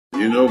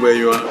You know where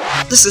you are?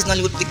 This is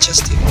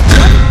Nollywoodpicturestv.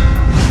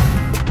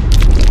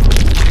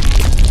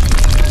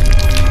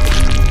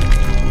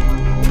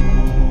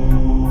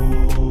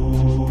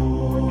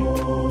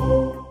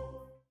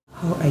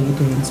 How are you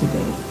doing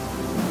today?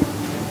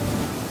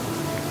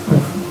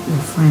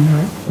 You're fine,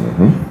 right?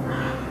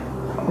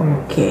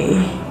 Okay,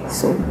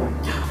 so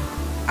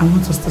I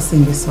want us to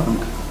sing a song.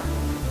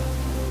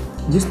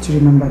 Just to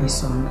remember the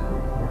song.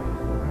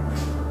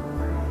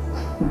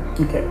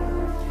 Okay.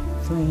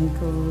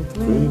 Twinkle,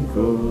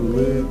 twinkle,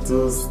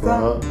 little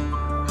star,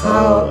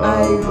 how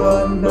I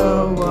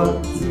wonder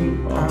what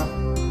you are.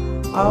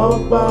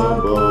 Up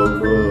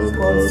above us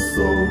was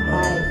so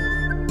high,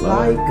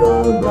 like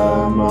a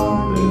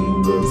diamond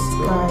in the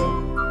sky.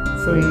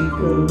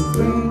 Twinkle,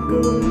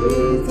 twinkle,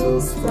 little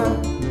star,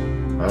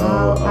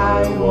 how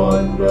I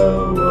wonder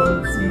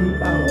what you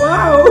are.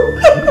 Wow!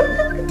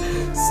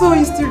 So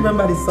you still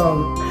remember the song?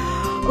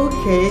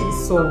 Okay,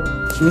 so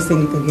should we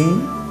sing it again?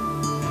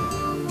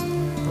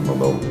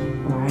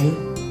 Alright,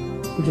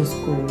 we'll just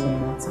go one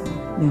more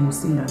time. Then we'll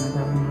sing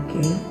another one,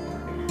 okay?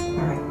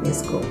 Alright,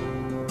 let's go.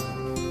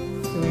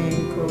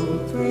 Twinkle,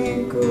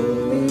 twinkle,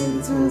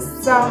 little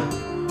star,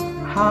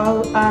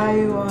 how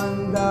I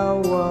wonder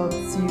what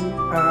you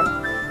are.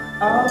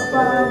 Up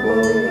above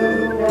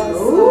you,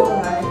 so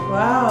high.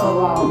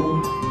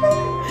 Wow.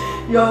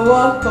 You're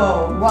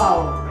welcome. Wow.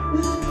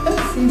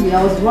 See, I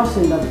was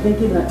rushing that,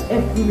 thinking that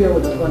everywhere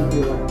would have gone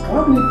through.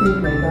 Why do you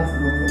think like that's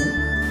not funny?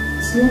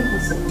 It's not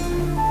possible.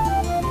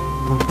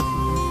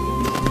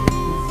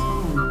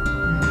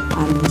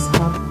 And he's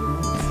happy.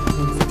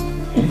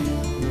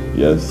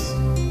 Yes,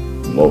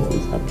 Love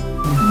is happy.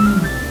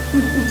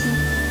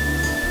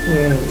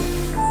 Yeah.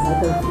 I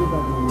can feel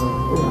that in your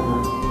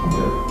heart.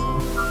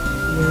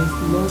 Yes,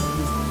 love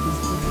is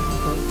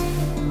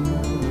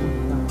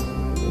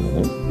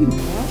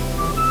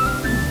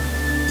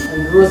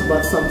And Rose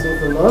bought something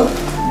for love.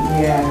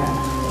 yeah.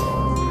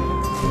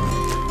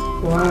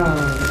 Wow.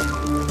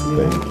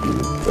 Thank you,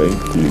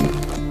 thank you.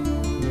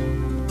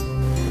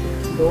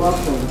 You're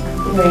welcome.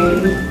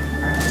 Okay.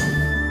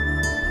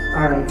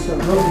 Alright, so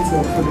hold it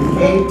here for the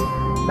cake.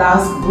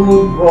 That's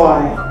good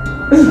boy.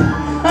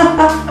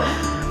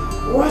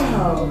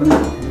 Wow.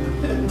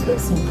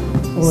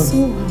 So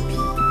happy.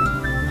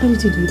 How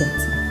did you do that?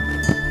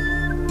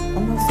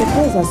 I'm as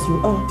surprised as you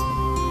are.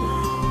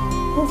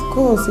 Of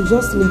course, you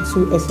just need to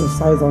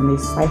exercise on a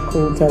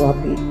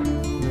psychotherapy.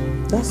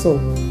 That's all.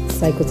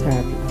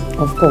 Psychotherapy.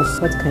 Of course.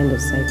 What kind of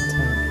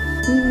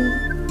psychotherapy?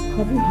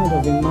 Have you heard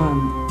of a man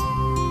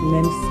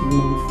named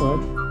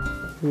Freud?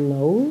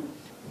 No.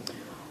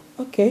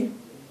 Okay.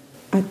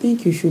 I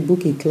think you should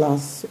book a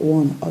class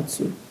 1 or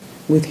 2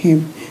 with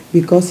him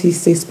because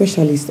he's a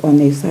specialist on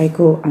a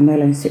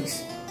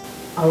psychoanalysis.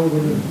 I will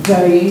be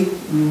very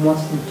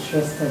much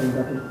interested in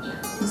that picture.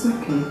 It's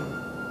okay.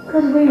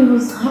 Because when he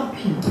was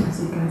happy,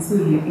 As you can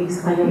see, he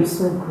is I am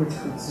so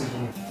grateful to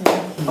you.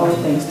 Thank you. all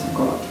thanks to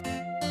God.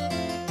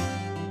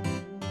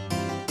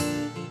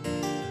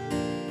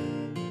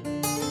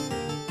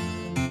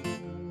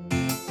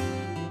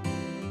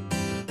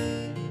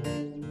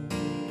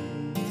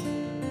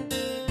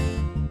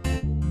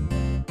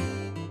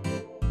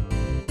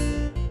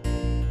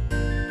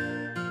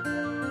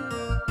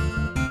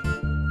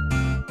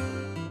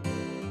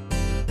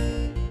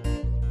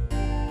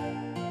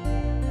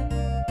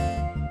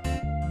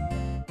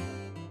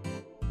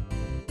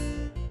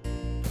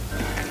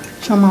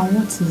 Chama,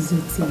 what is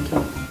it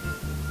again?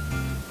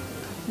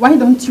 Why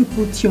don't you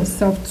put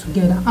yourself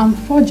together and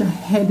forge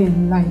ahead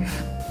in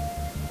life?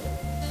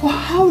 For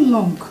how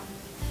long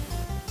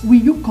will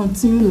you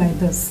continue like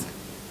this?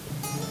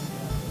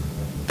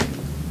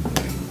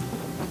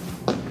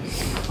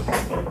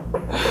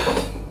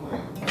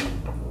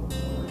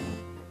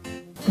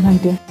 My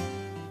dear,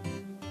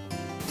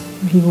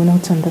 you will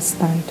not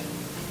understand.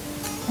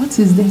 What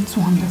is there to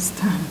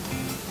understand?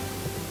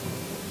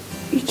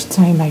 Each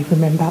time I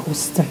remember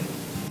Austine,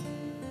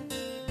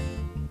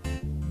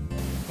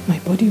 my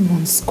body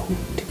runs cold.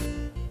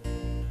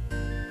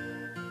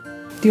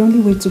 The only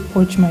way to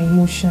purge my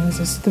emotions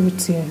is through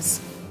tears.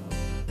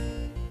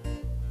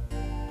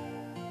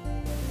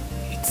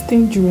 It's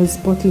dangerous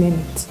bottling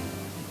it.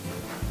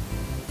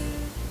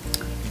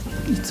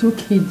 It's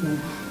okay then.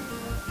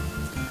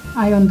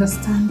 I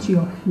understand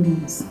your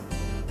feelings.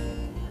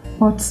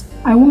 But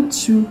I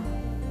want you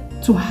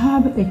to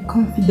have a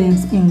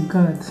confidence in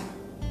God.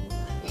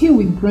 He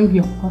will bring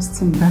your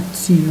Austine back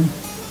to you.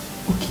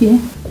 Okay?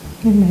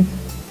 Amen.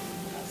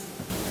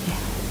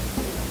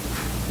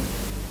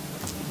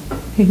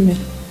 Amen.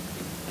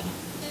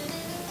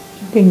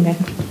 Amen.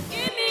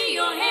 Give me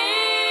your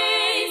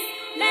hands,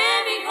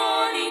 let me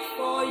hold it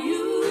for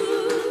you.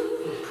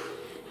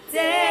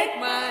 Take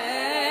my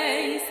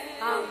hands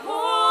and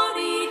hold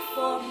it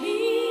for me.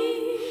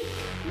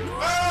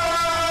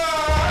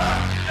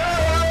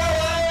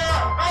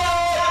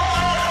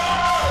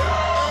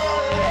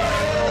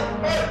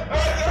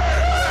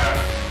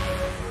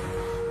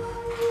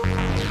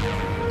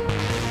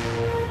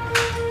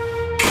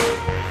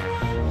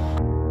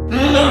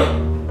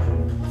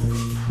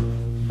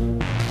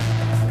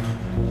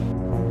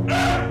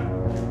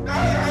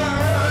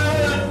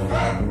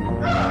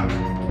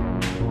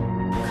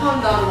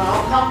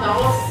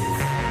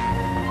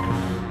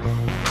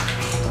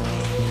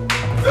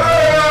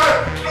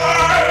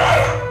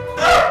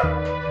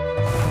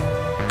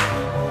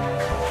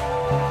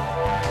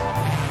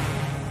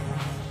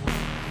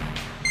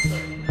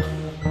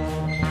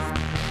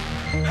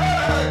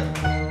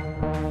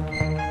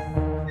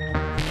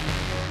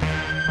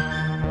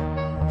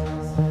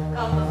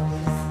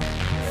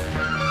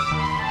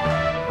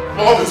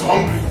 Love is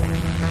hungry.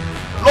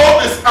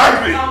 Love is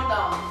angry. Calm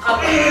down. Calm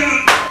down.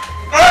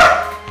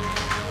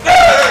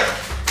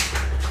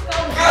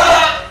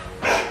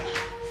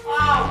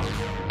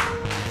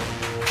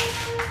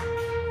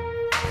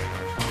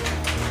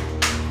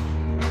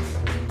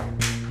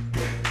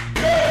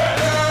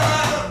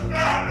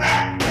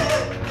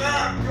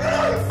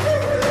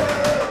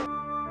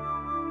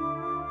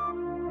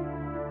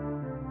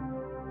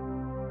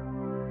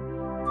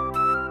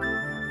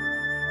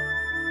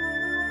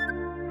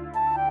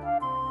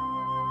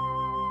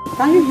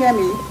 Can you hear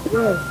me?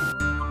 Yes.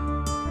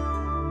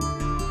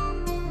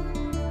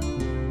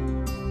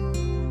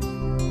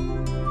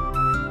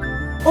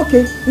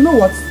 Okay, you know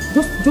what?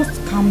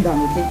 Just calm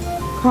down, okay?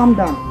 Calm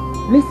down.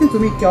 Listen to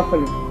me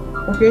carefully,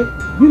 okay?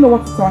 You know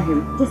what to tell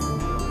him. Just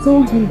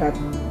tell him that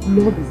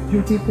love is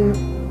beautiful.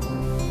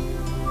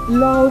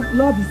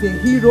 Love is a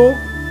hero.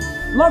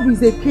 Love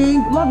is a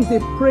king. Love is a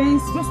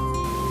prince. Just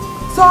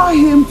tell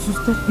him to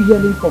stop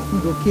yelling for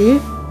food, okay?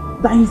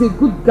 That he's a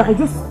good guy.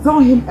 Just tell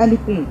him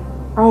anything.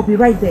 I'll be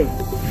right there.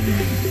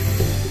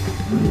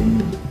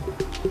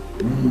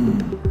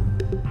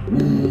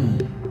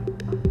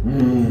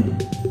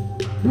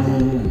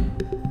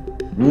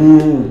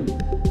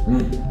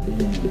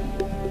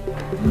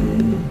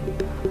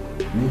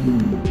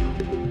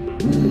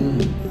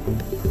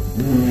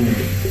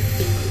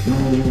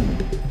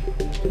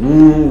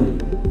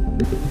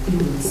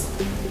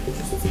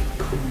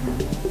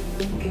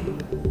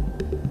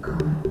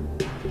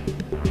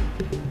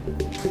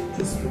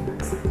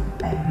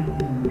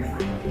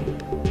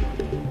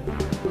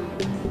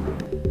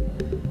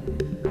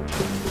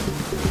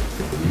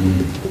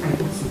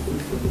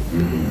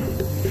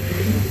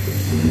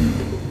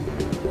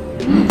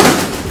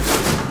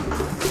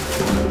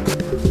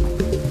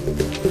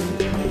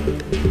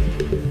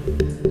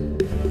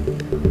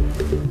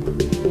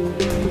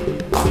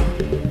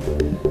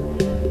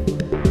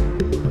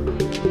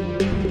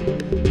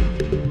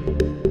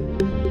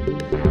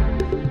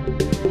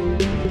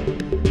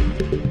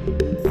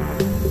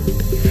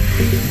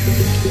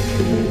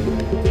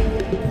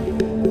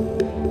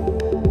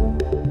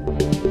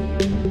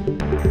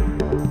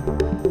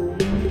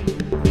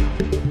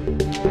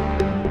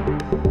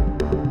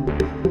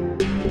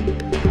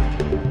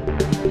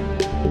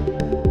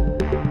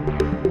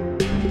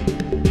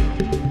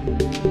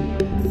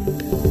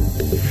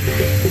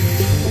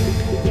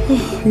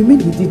 You mean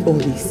we did all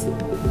this?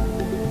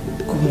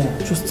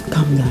 God, just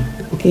calm down,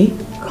 okay?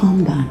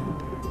 Calm down.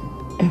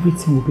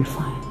 Everything will be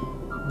fine.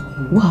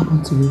 What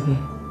happened to you here?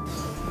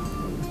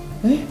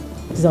 Eh?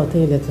 Please, I'll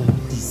tell you later,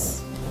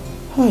 please.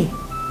 Hi.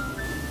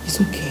 It's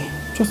okay.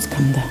 Just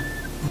calm down.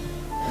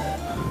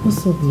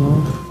 What's up now?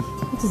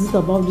 What is it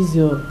about this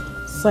your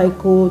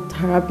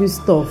psychotherapy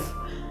stuff?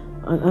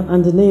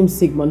 And the name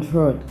Sigmund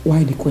Freud?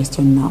 Why the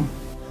question now?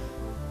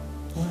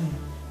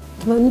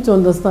 I need to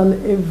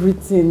understand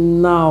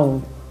everything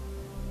now.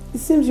 It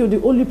seems you're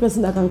the only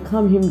person that can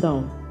calm him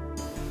down.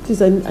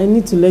 Please, I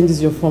need to learn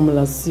this your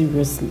formula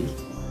seriously.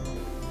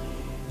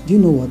 Do you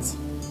know what?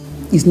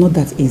 It's not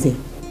that easy.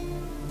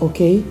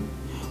 Okay?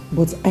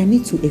 But I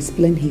need to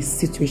explain his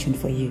situation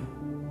for you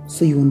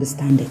so you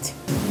understand it.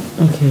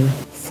 Okay.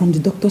 From the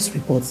doctor's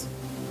reports,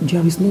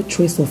 there is no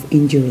trace of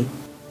injury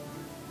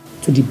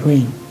to the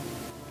brain.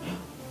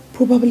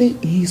 Probably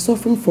he is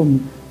suffering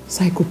from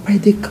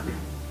psychopathic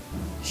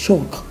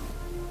shock,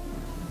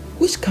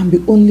 which can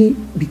only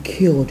be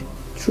cured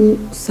through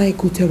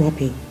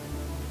psychotherapy.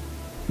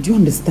 Do you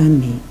understand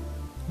me?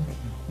 Okay.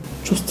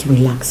 Just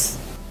relax.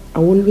 I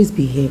will always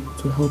be here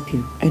to help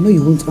you. I know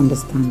you won't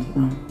understand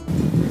now.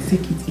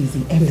 Take it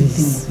easy.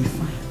 Everything will be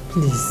fine.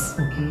 Please.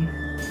 Okay?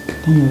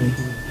 Don't worry.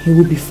 He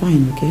will be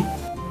fine, okay?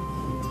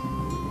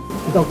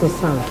 Dr.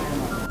 Sam,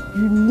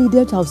 you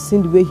needed to have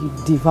seen the way he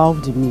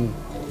devoured the meal.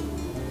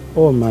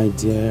 Oh my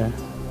dear,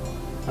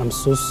 I'm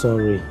so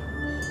sorry.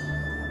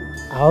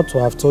 I ought to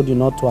have told you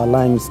not to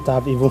allow him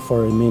starve even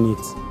for a minute.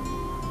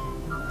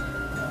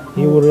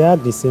 He will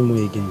react the same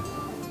way again.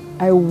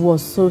 I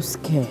was so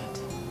scared.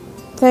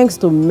 Thanks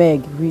to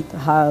Meg with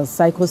her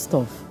psycho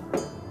stuff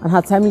and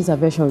her timely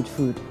intervention with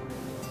food.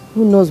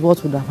 Who knows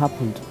what would have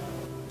happened?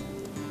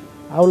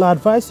 I will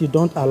advise you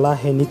don't allow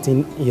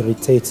anything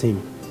irritate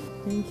him.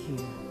 Thank you.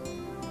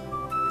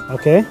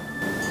 Okay?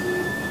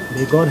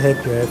 May God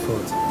help your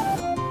effort.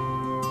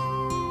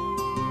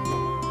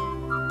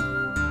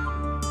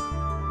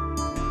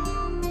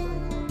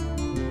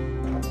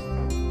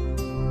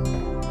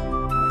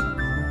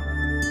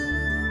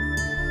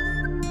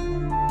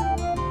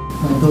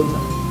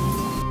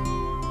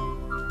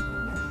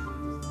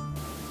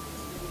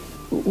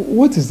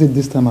 What is it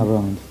this time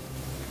around?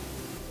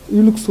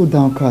 You look so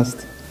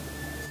downcast.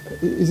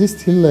 Is it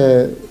still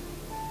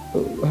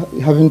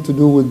having to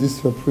do with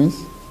this your prince?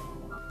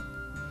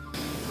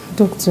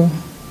 Doctor,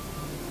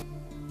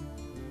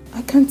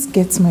 I can't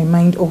get my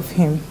mind off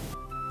him.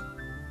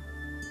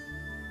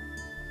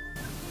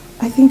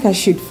 I think I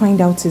should find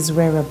out his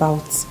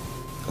whereabouts.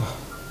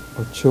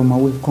 But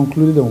Chioma, we've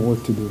concluded on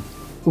what to do.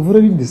 We've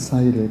already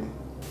decided.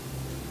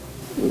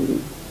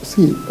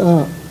 See,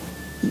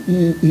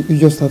 You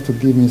just have to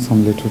give me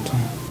some little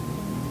time.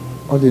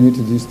 All you need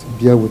to do is to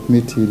bear with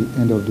me till the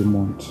end of the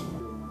month.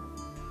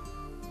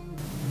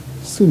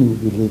 Soon you will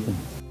be leaving.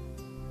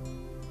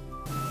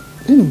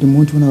 At the end of the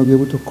month, when I'll be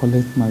able to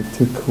collect my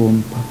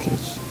take-home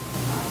package,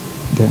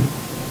 then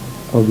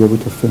I'll be able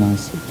to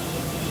finance it.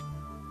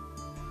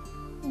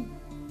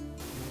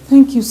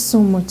 Thank you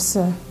so much,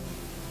 sir.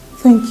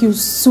 Thank you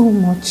so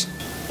much.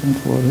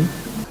 Don't worry.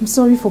 I'm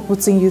sorry for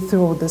putting you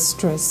through all the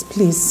stress.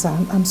 Please, sir,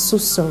 I'm so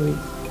sorry.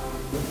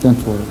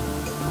 Don't worry.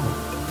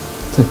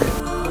 Take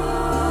care.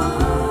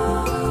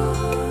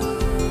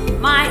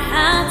 My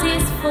heart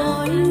is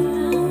for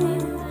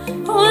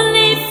you,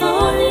 only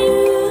for you.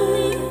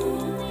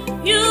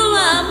 You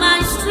are my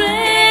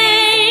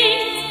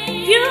strength,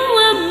 you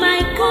are my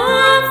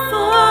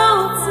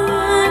comfort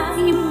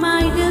in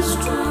my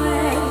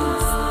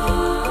distress.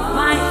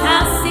 My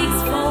heart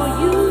seeks for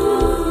you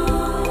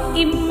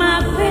in my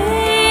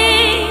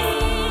pain.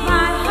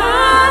 My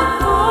heart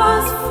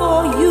calls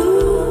for you.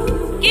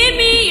 Give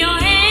me your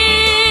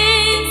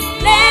hands,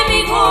 let me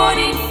hold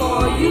it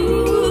for you.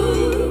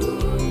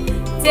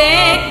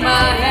 Take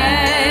my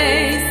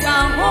hands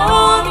and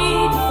hold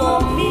it for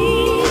me.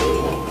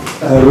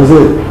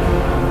 Rosé.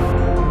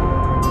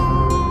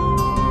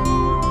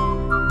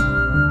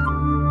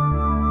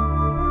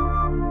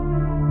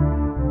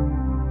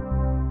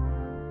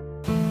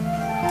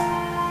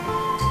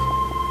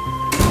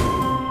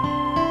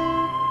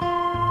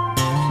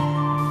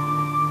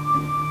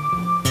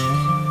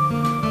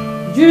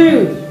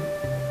 Jude!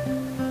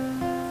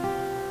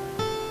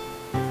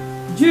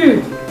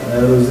 Jude!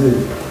 Rosé.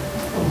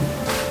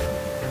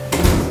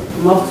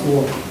 I'm off to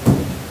work.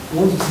 I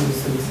want you to see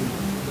something.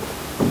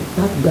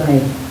 That guy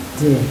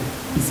there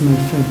is my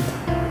friend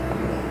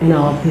and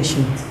our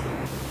patient.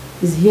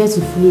 He's here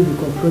to fully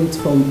recuperate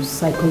from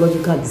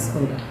psychological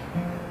disorder,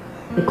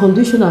 a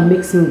condition that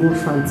makes him go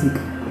frantic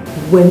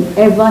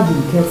whenever he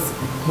gets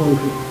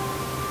hungry.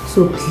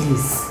 So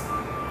please,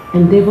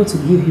 endeavor to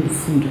give him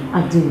food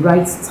at the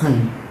right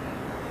time.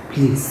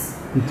 Please.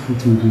 Wait.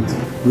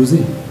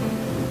 Rosé,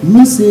 you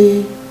mean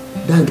say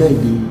that guy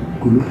the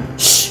Gulu?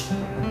 Shh!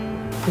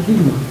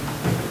 Forgive me.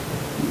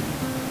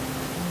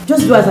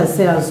 Just do as I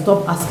said and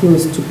stop asking me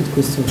stupid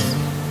questions.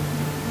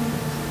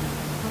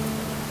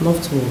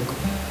 Love to work.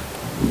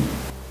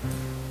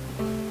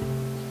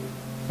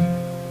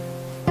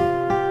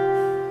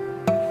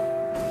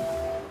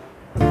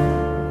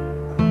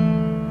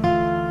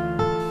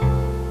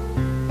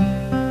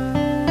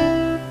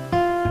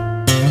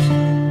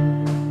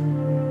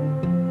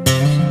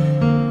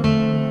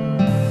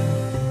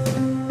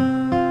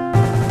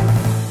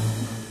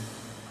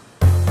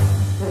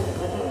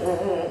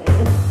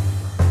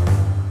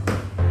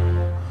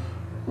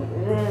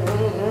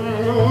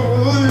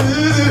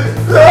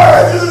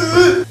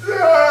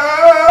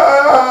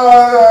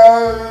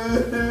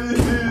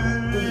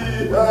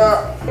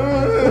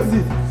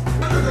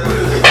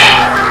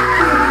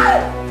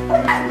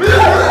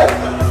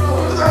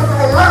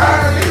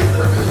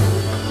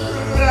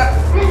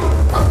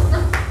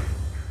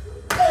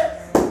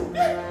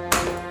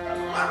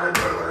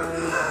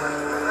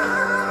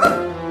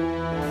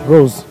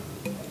 Rose,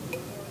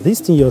 this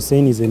thing you're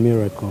saying is a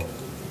miracle.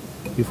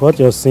 If what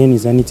you're saying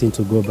is anything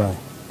to go by.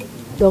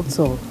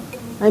 Doctor,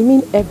 I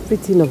mean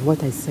everything of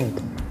what I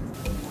said.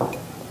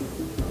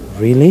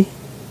 Really?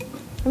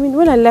 I mean,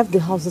 when I left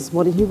the house this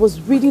morning, he was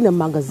reading a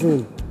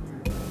magazine.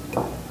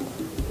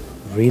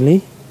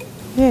 Really?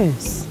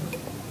 Yes.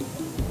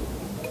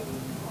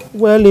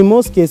 Well, in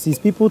most cases,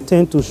 people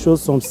tend to show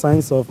some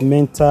signs of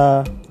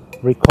mental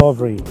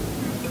recovery.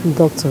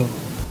 Doctor,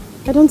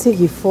 I don't think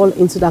he falls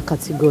into that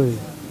category.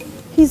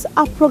 He's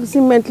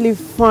approximately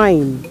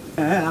fine.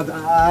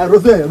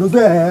 Rosé.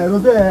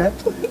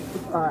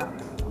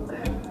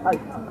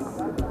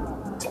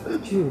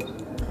 Jude.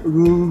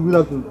 Good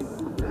afternoon.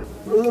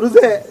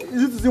 Rosé,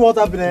 is it to see what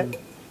happened?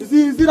 You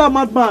see that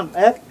madman,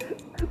 eh?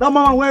 That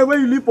man where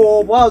you live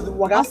for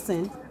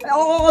Austine?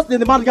 Austine,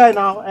 the bad guy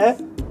now, eh?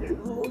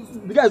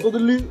 The guy is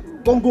totally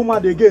don't go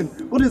mad again.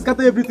 Go to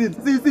scatter everything.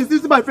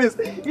 See my face.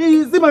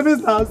 See my face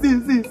now.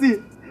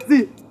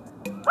 See.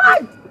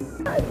 Hi!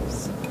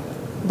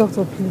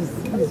 Doctor, please.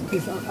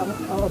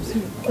 I'll see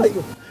you. Let's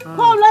go.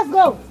 Come, let's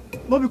go.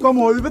 No, be come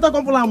on. You better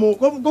come for Lamo.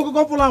 Come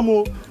for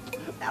Lamo.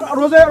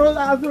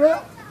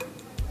 Rosé.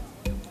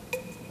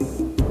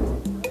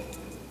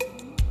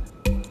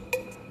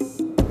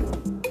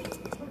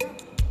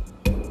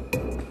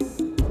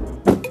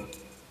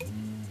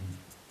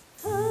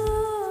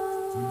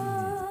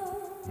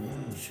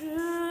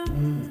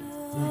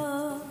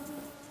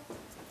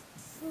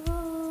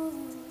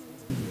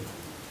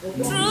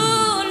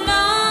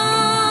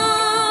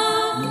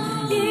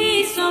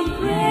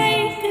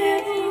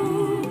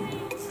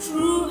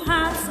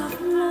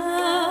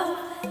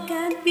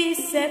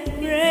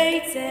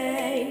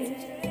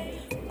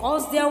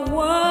 Cause their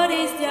word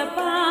is their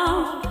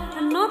bound,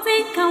 and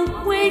nothing can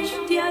quench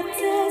their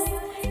thirst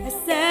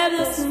except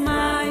the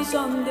smiles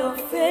on their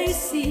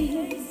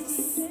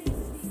faces.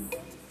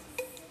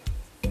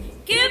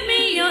 Give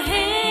me your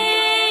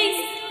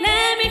hands,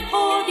 let me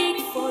hold it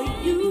for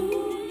you.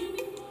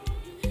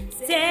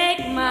 Take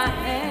my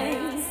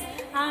hands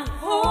and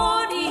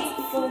hold it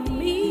for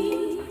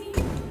me.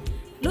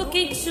 Look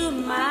into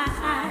my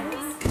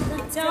eyes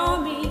and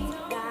tell me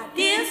that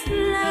this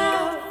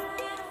love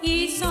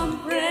is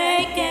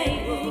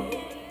unbreakable,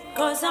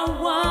 'cause I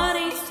want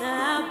it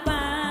to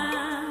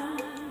burn.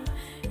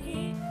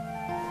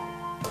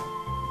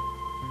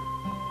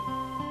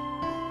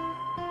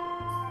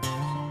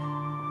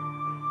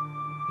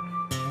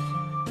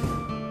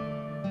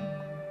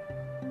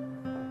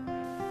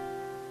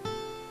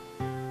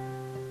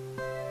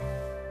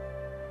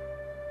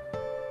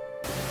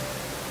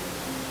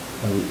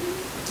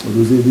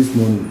 Say this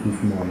money is too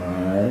small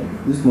now, eh?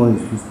 This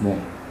money is too small.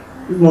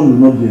 This money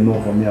will not be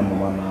enough for me and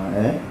Mama now,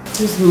 eh?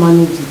 Just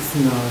manage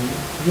it now,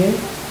 yeah?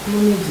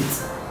 Manage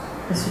it.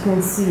 As you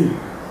can see,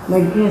 my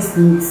guest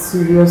needs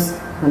serious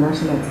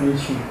financial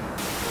attention.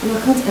 And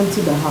I can't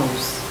empty the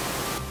house.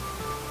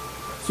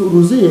 So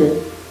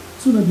Rosie,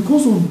 so now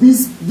because of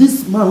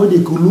this man where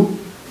they could look,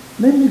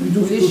 let me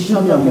just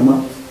shut up,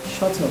 Mama.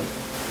 Shut up.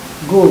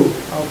 Go.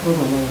 I'll call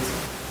Mama.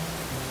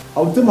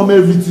 I'll tell Mama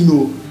everything,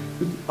 no.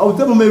 I'll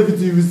tell Mama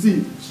everything, you will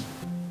see.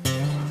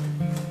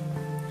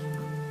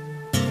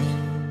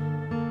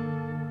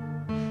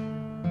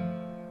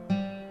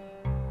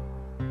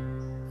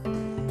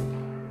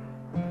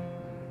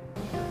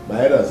 My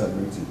head has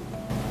agreed.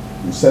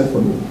 You sent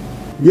for me?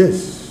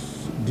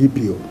 Yes,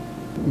 DPO.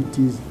 It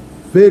is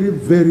very,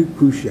 very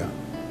crucial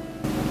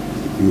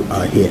you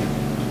are here.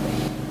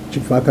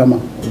 Chief Akama,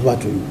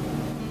 over to you.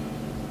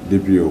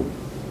 DPO,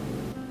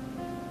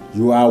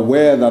 you are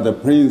aware that the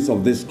prince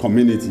of this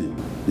community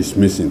is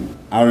missing,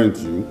 aren't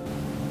you?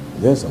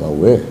 Yes, I'm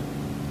aware.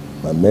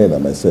 My men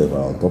and myself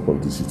are on top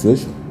of the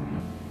situation.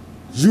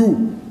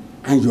 You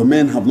and your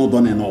men have not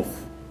done enough.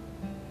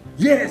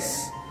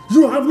 Yes,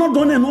 you have not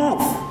done enough.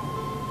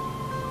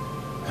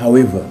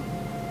 However,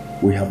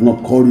 we have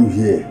not called you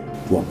here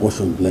to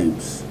apportion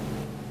blames.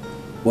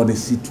 But the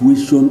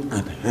situation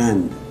at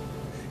hand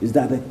is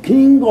that the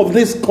king of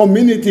this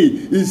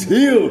community is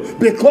healed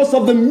because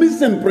of the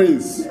missing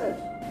prince.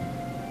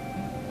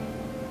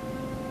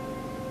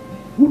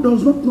 Who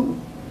does not know?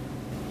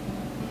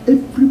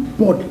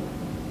 Everybody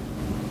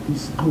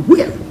is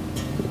aware.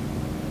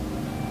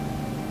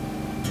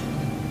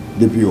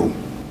 DPO,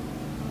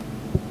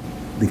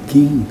 the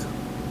king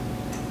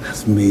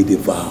has made a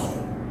vow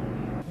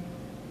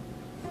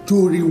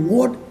to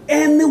reward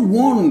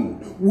anyone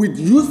with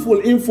useful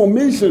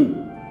information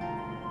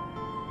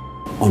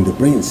on the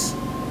prince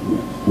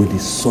with the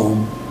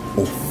sum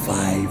of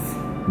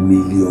 5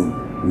 million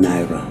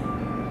naira.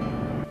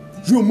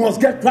 You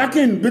must get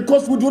cracking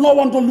because we do not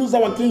want to lose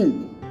our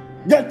king.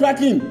 Get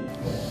cracking.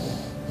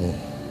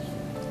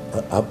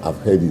 I've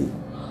heard you,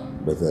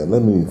 but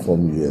let me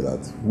inform you here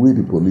that we,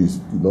 the police,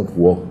 do not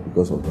work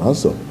because of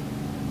ransom.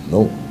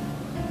 No,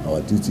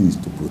 our duty is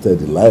to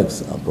protect the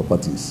lives and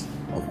properties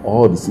of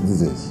all the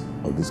citizens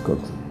of this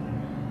country.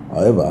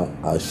 However,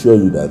 I assure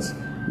you that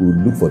we will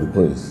look for the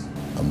prince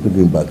and bring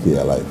him back here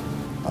alive.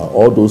 And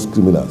all those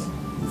criminals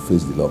will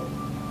face the law.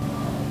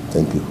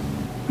 Thank you.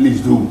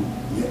 Please do.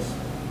 Yes.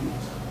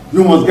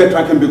 You must get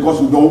tracking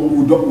because we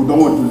don't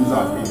want to lose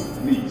our king.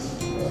 Please.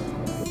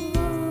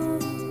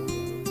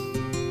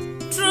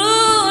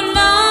 True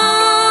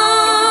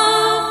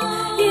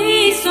love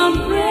is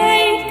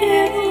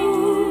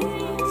unbreakable.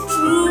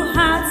 True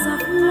hearts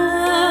of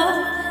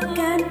love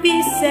can't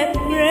be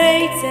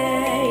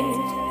separated.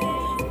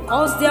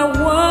 Cause their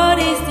word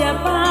is their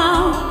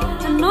bound,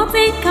 and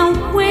nothing can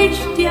quench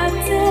their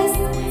thirst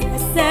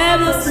except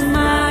the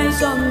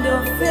smiles on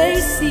their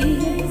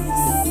faces.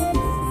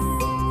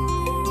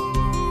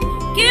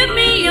 Give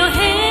me your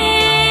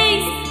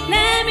hands,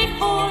 let me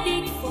hold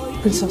it for you.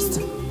 Prince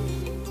Austine.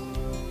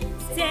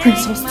 Take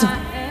Prince Austine. my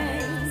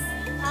hands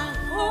and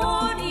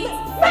hold it.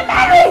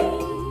 Mary!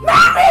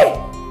 Mary!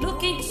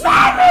 Look into Mary! my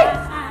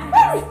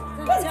eyes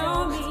and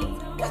tell me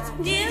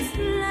this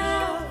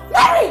love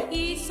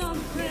is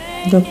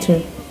unbreakable.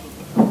 Doctor,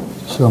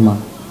 Sure, ma.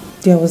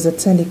 there was a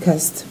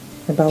telecast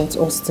about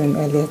Austine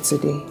earlier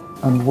today.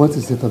 And what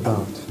is it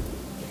about?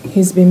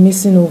 He's been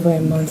missing over a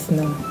month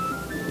now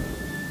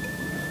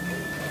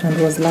and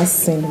was last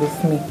seen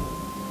with me.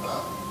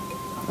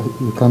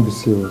 You can't be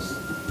serious.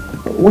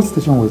 What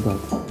station was that?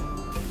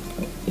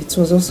 It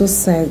was also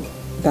said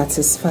that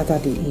his father,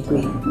 the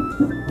Igwe,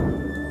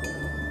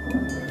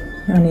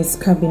 and his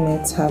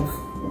cabinet have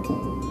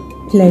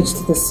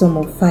pledged the sum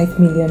of 5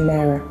 million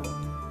naira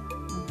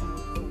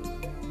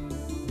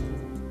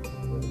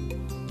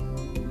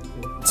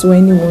to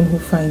anyone who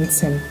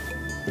finds him.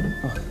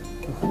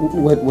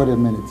 Wait a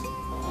minute.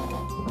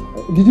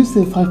 Did you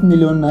say 5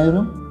 million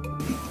naira?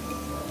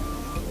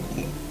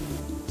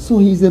 So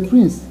he's a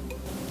prince.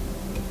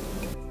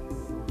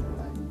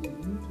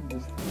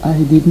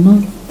 I did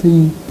not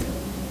think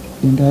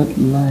in that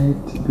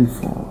light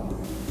before.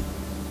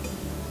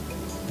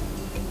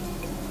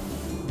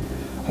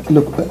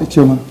 Look,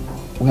 Chioma,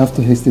 we have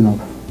to hasten up.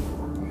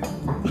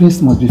 The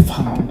prince must be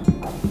found.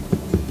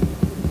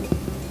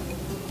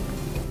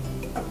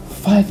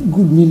 5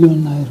 good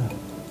million naira.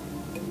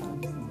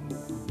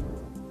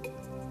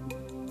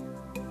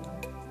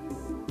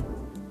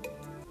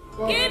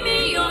 Give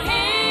me your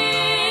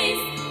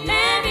hands,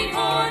 let me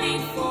hold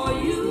it for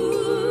you.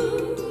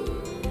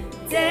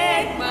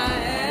 Take my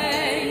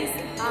hands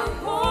and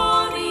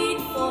hold it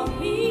for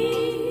me.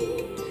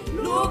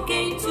 Look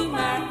into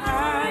my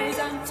eyes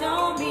and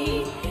tell me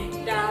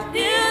that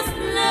this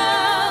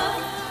love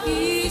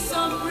is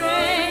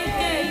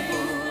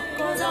unbreakable,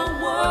 'cause I'm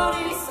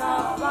worried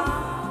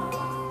about.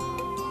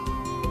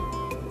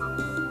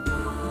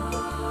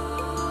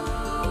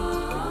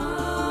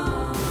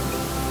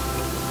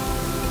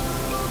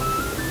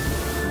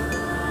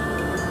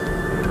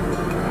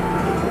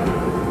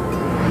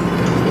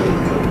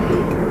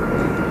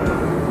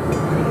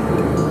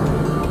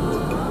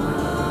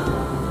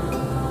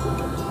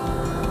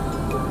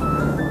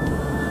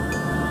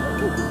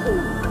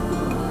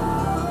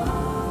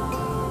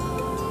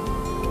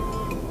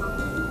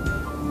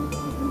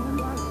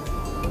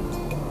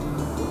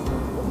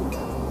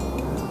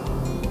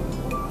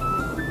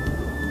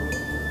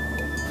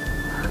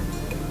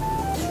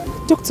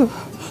 Doctor,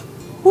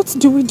 what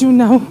do we do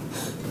now?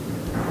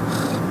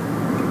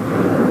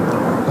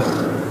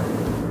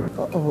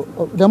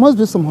 There must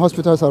be some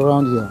hospitals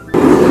around here.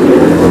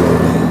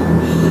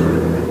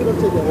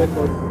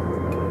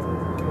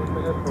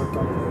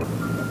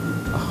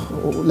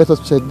 Let us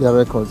check their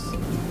records.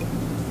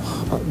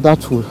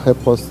 That will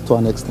help us to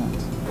an extent.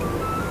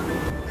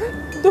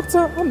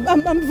 Doctor,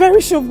 I'm very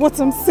sure of what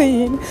I'm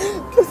saying.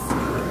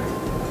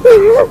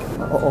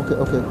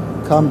 Okay.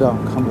 Calm down.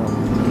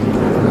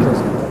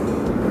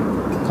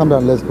 Calm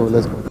down, let's go.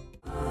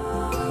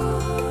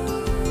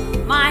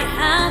 My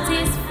heart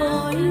is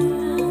for you,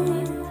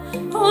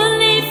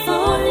 only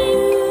for you.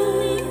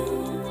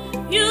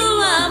 You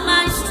are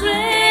my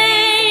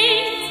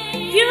strength,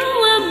 you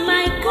are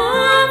my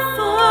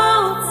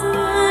comfort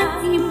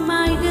in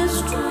my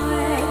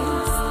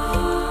distress.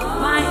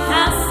 My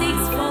heart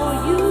seeks for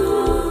you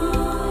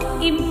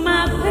in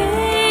my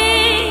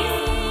pain.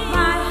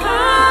 My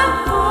heart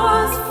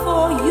calls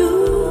for you.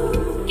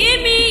 Give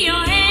me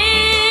your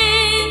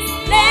hands,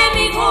 let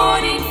me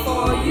hold it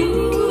for you.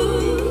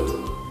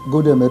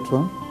 Good day,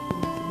 Matron.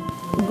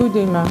 Good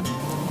day, ma'am.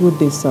 Good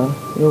day, sir.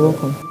 You're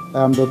welcome.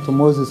 I am Dr.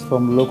 Moses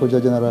from local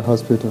General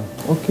Hospital.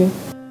 Okay.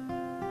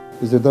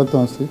 Is the doctor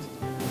on seat?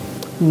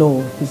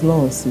 No, he's not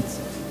on seat.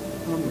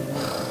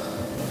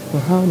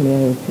 Well, how may I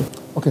help you?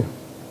 Okay.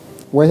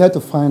 We're here to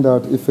find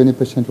out if any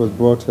patient was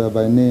brought here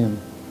by name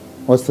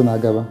Austine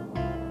at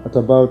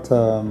about...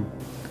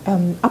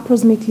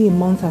 approximately a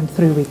month and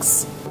 3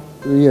 weeks.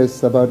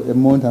 Yes, about a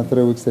month and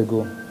 3 weeks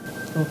ago.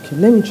 Okay,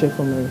 let me check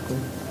on my record.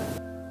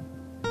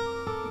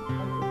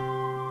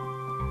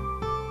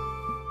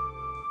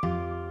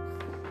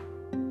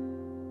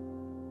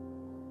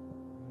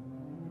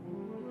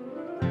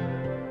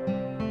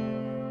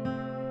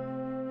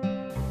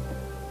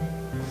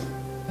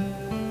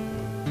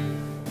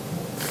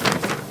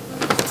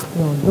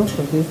 No,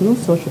 doctor, there's no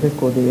such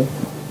record here.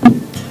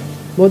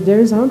 But there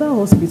is another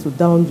hospital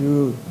down the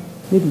road.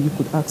 Maybe you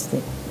could ask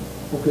them.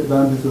 Okay,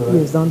 down this road?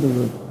 Yes, down the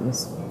road,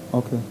 yes.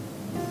 Okay.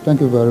 Thank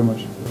you very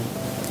much.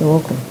 You're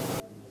welcome.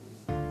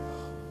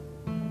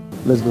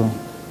 Let's go.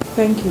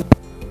 Thank you.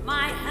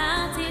 My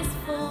heart is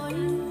for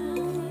you,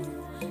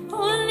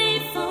 only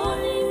for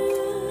you.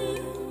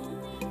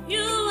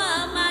 You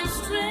are my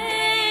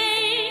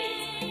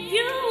strength,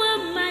 you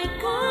are my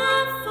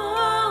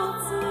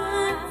comfort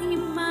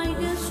in my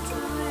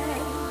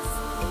distress.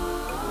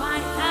 My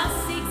heart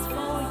seeks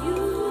for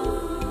you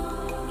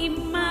in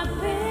my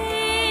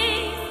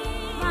pain.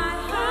 My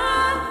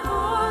heart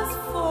calls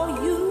for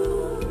you.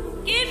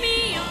 Give me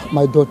your...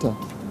 My daughter,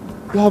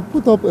 you have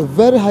put up a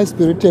very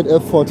high-spirited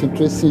effort in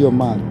tracing your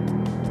man,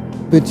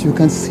 but you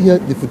can see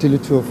the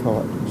futility of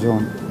our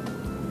John.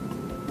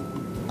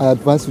 I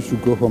advise you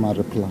should go home and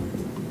replan.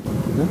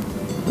 Okay?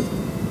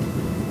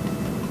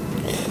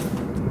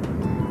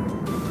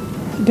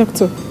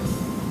 Doctor.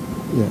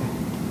 Yeah.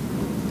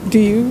 Do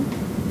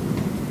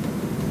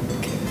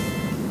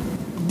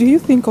you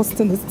think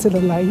Austine is still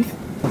alive?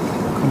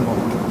 Come on,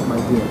 my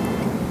dear.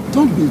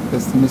 Don't be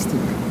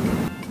pessimistic.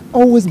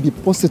 Always be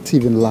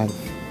positive in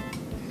life.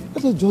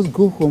 Let us just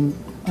go home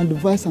and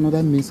devise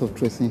another means of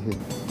tracing him.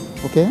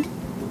 Okay?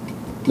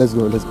 Let's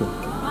go.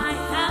 My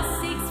heart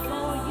seeks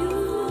for you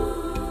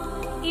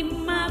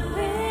in my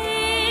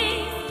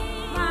pain.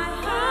 My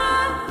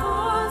heart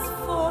calls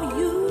for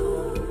you.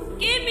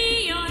 Give me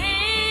your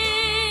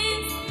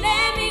hands,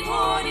 let me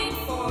hold it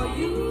for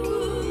you.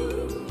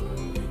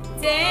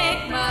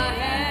 Take my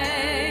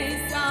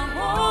hands and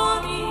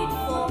hold it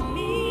for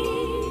me.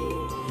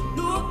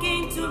 Look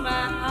into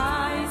my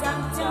eyes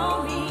and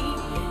tell me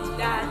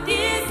that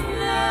this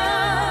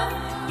love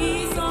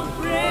is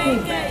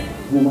unbreakable.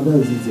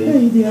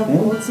 Hey, they have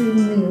gotten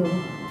me.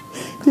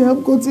 They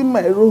have gotten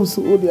my rose.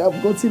 Oh, they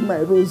have gotten my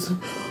rose.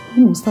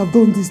 Who must have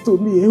done this to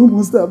me? Who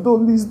must have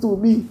done this to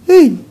me?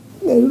 Hey,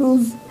 my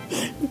rose.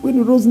 When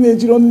the rose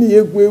Nigerian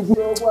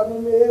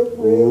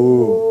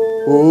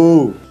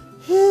Oh.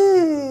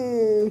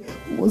 Hey,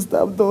 must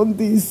have done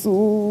this.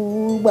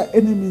 Oh, my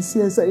enemies,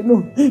 yes, I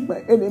know.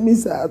 My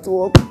enemies are at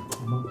work.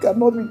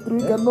 Cannot be true,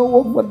 cannot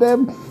work for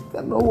them.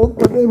 Cannot work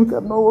for them,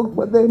 cannot work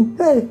for them.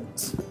 Hey,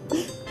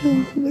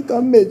 they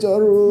can measure.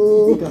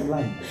 You think I'm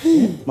lying?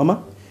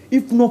 Mama,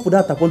 if not for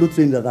that taekwondo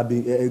training that I've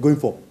been going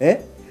for,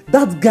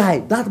 that guy,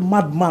 that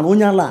madman,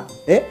 Onyala,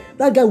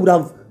 that guy would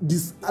have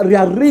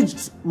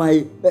rearranged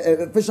my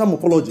facial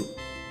morphology.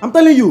 I'm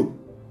telling you,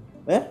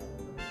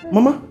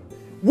 Mama,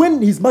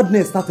 when his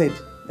madness started,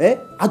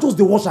 I just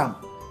the wash him.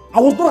 I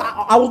was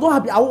not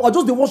happy. I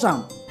just the wash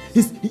him.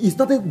 He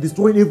started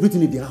destroying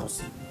everything in the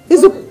house. He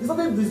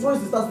started destroying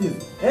sister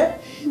things.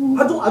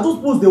 I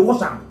just posed the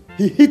wash him.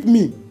 He hit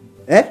me.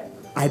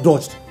 I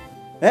dodged.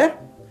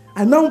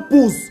 I now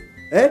pose.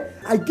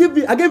 I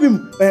gave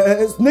him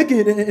a snake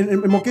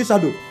in monkey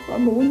shadow.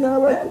 Mama,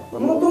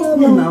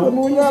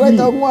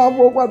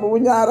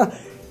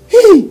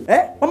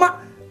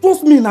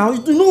 trust me now.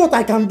 You know what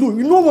I can do.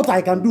 You know what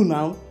I can do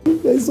now.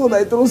 My son,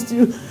 I trust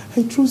you.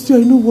 I trust you.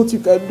 I know what you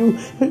can do.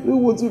 I know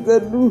what you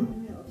can do.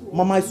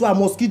 Mama, I swear I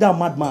must kill that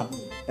madman.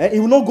 He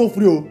will not go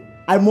free.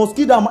 I must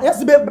kill that man.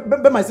 Yes, be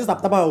my sister.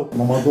 Mama,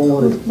 don't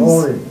worry. Don't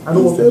worry. I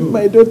know what to do.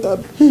 My daughter.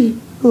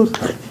 God,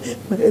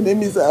 my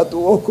enemies are at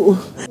work.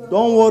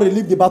 Don't worry.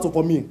 Leave the battle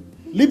for me.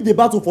 Leave the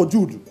battle for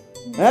Jude.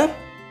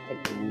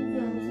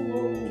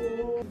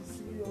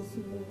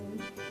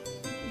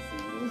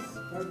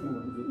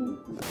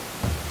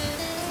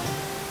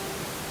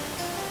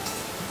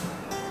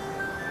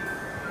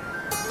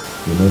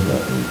 You know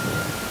that angel?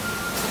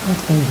 What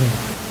angel?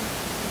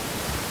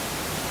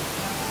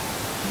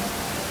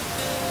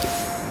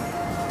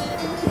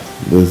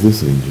 There's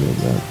this angel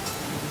that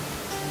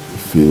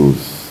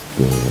feels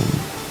the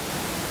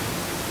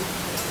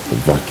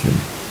vacuum.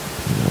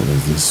 You know,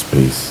 there's this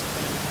space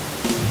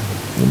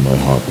in my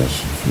heart that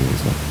she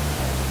feels like.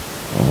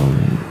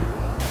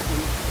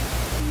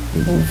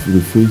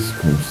 The face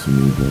comes to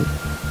me, but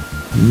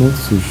I'm not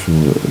so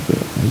sure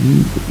that are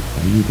you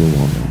the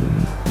one?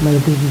 My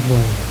baby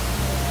boy.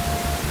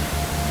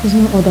 There's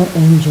no other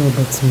angel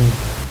but me.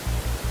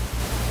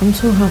 I'm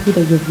so happy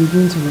that you're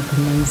beginning to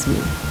recognize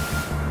me.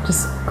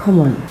 Just come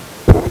on.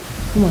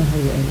 Come on, how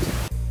you angel.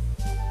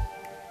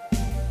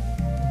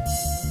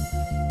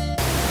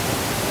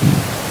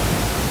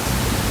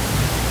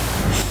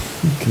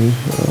 Okay,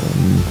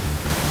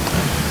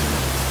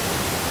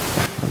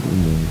 I don't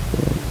know.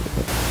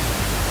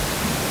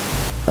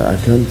 I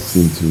can't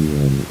seem to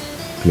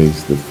place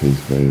the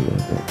face very well,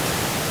 but I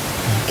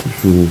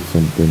feel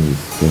something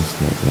is just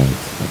not right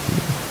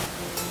happening.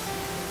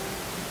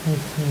 My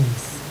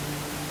prince,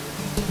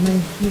 my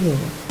hero,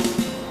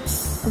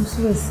 I'm so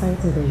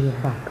excited that you're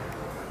back,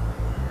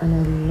 and I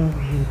love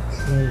you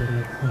clearly,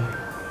 my queen.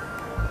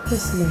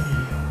 Just love me.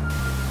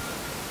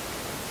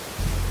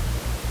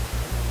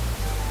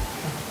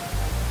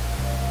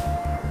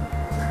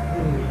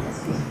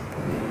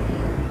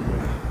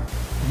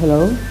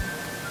 Hello?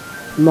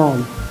 Mom.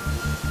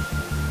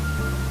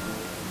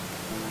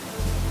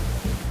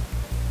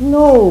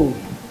 No!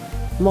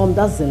 Mom,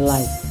 that's a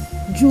lie.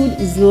 Jude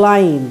is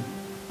lying.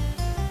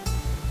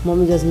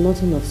 Mommy, there's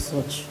nothing of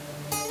such.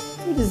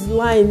 Jude is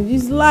lying.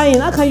 He's lying.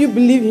 How can you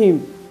believe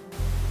him?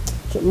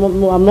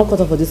 Mom, I'm not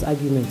caught up for this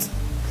argument.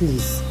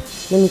 Please,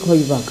 let me call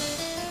you back.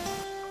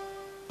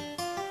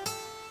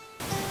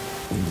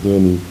 Is there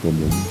any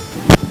problem?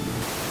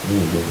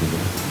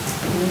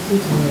 Listen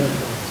to me.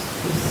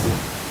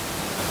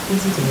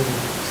 Listen to me.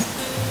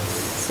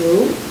 So,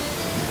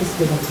 let's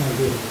go back to my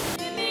day.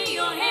 Give me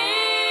your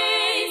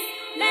hands,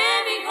 let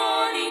me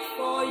hold it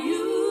for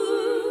you.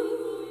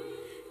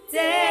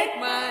 Take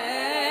my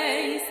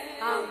hands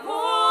and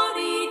hold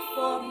it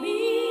for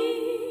me.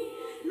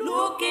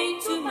 Look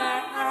into my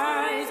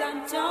eyes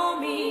and tell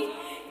me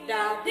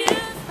that this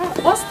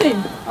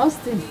Austine.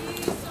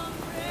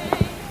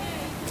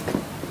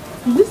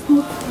 Is this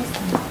not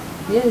Austine?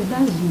 Yes,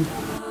 that's you.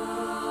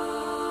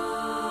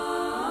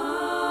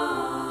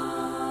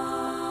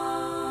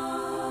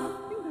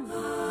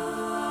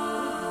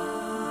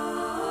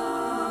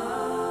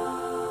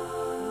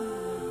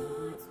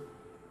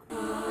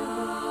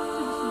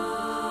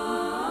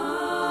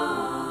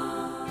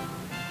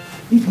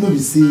 If no be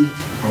say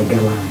I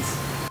gallant,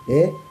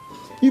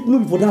 if no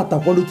be for that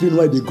taekwondo train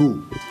where they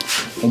go,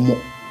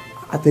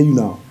 I tell you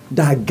now,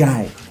 that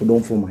guy for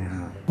don't fall my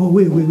hand. But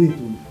wait.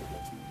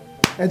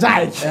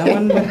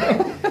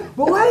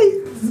 But why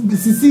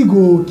CC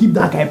go keep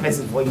that kind of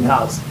person for your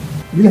house?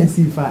 You like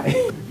see fine.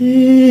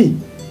 Hey,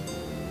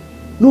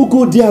 no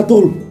go there at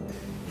all.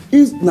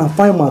 If na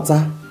fine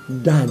matter,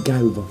 that guy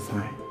over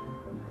fine.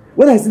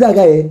 When I see that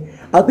guy,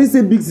 I think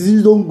say big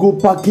CC don't go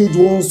package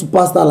one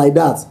superstar like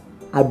that.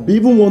 I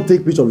even won't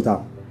take picture with her.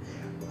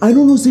 I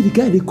don't know, say the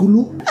guy they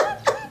kolo.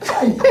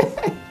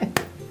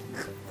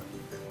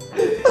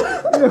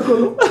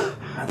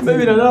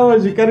 Maybe that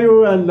one you carry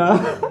over now.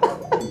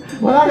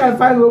 But I can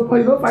find no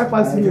point, don't find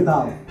past you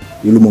now.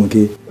 You little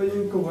monkey.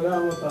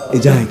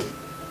 Ejak.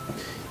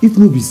 If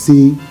no be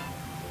say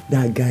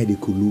that guy they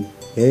kolo,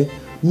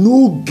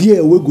 no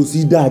girl will go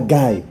see that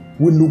guy.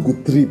 We no go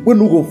trip. We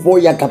no go for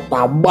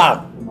yakata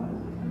back.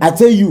 I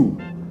tell you,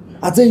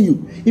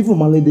 even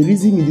Malay, the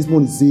reason me this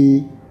morning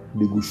say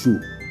they go show.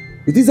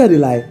 You think they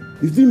lie?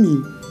 You feel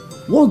me?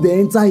 Once they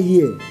enter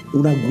here,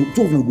 when I go,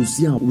 two of them go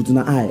see him with an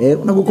eye.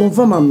 When I go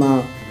confirm him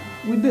now.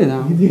 We did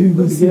now. We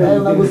go see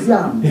him. I go see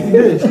him.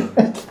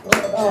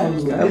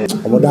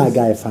 Oh, that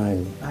guy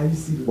fine.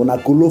 When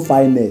I colo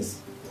fineness.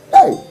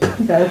 Hey.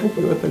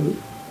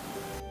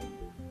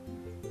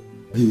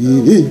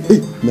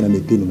 Hey. Me na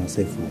maintain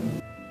myself.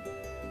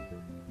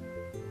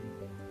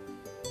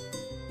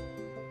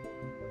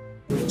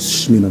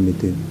 Shh, me na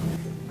maintain.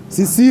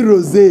 Sisi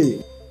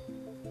Rosé.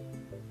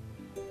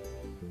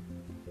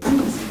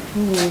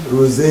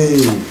 Rosé.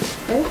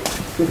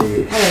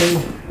 Hey,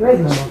 where's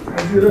Mama?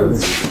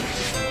 Rosé.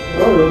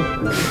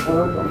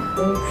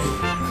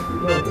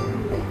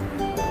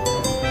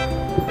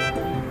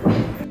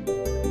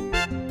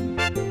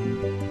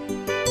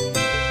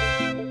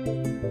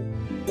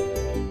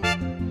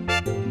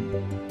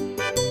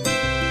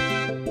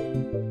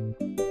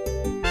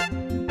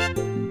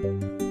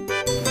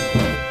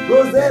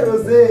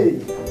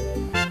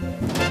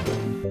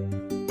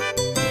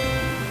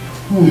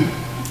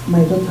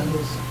 My daughter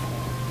Rose,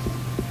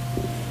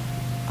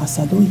 as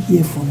I don't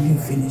hear from you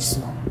finish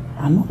so,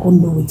 I no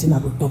come know wetin I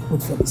go talk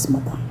about for this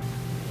matter.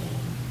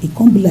 It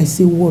can't be like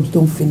say word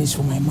don't finish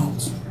for my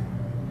mouth.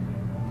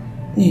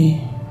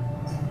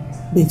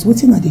 But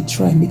wetin I dey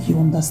try make you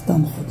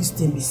understand for this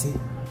thing be say,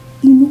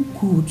 e no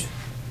good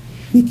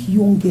make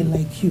young girl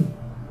like you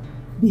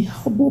be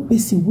humble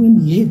person when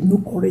the head no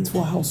correct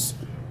for house.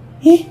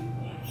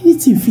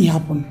 Anything fit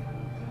happen.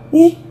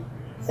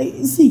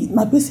 See,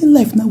 na person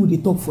life now we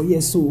dey talk for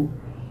years, so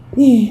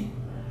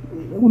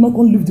we're not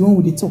gonna leave the one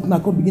we dey talk now,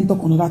 go begin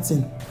talk on that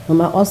thing.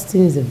 Mama,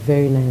 Austine is a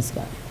very nice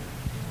guy.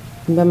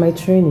 And by my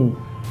training,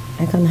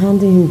 I can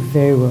handle him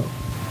very well.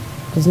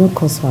 There's no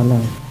cause for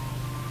alarm.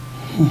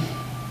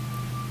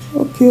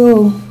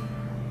 Okay,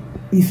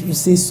 if you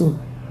say so.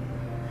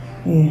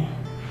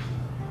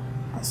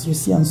 As you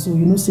see and so,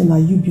 you know say now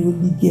you be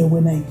only girl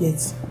when I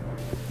get.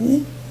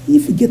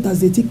 If you get as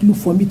they take look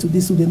for me today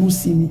so they don't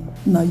see me,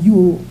 now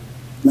you.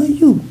 Why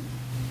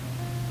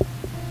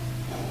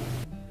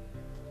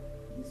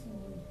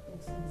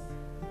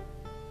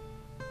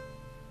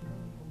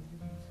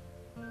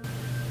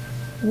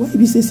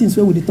be say since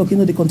when we dey talk, you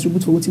know they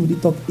contribute for what we dey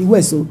talk? It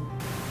was so.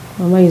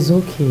 Mama is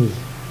okay.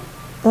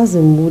 That's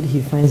the mood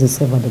he finds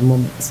himself at the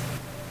moment.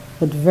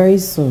 But very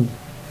soon,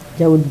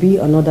 there would be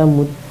another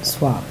mood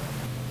swap.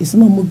 It's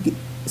not mood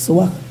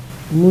swap.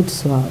 Mood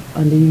swap,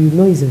 and you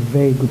know he's a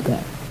very good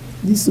guy.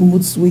 This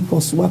mood swap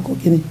or swap,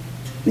 okay?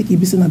 Make it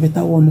be a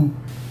better one. No?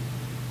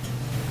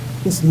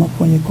 This is not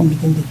when you come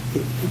begin to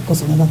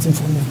cause another thing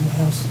for me in my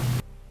house.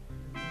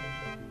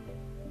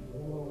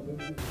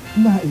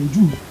 Nah,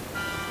 Jude.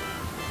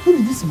 Who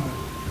is this man?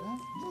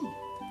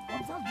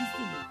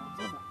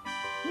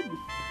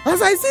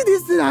 As I see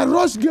this thing, I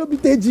rush girl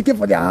meet Ejike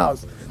for their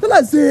house. Then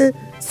I say,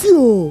 see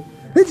oh,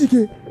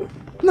 Ejike,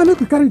 now make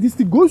we carry this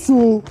thing go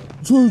show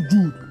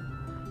Jude.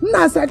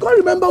 Now I can't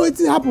remember what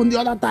happened the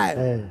other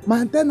time.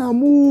 My antenna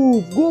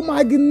move, go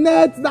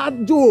magnet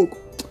that joke.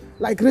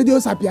 Like Radio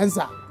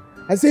Sapienza.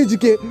 I say,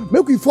 Ejike,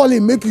 make we fall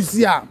in, make you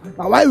see him.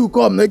 Now why you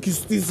come, make you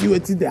still see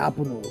what they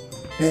happen.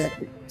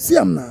 See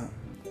him now.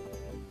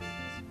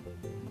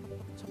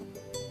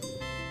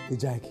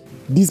 Jack,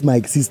 this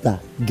my sister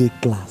get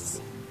class.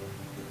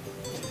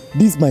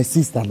 This my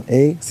sister,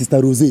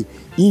 Sister Rosé,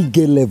 in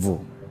get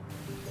level.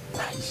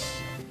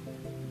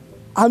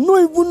 I no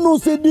even know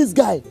say this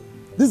guy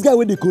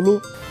with the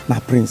colo, na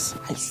prince.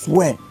 I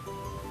swear,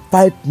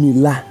 5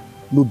 million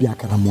no be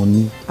akara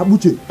money.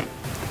 Abuche,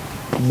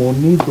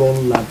 money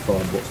don't lack for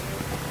our boss.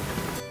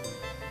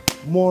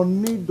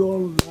 Money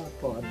don't lack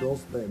for our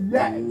doorstep.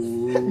 Yes.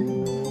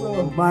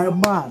 Oh, my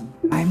man.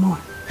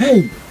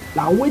 Hey,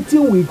 now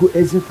waiting we go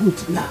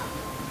execute now.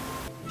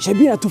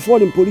 Shebi na to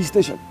fall in police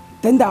station.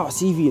 Tender our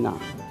CV now.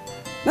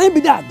 Now be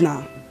that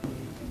now.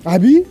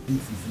 Abi?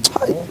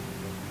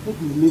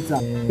 Later.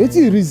 It's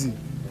easy.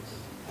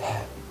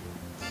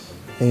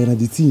 Na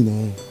the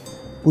thing,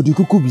 but the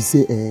cocoa be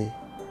say,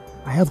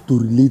 I have to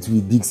relate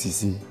with Big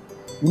Sisi.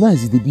 You know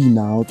as it be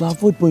now to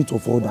avoid point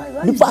of order.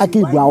 Before I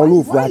can go all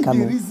over, why the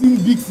reason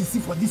Big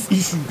Sisi for this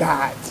issue,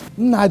 God?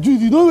 Nah,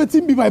 Jude, you know what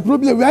be my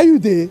problem? Where are you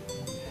there?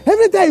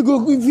 Every time you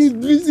go, if you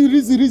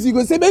reason, you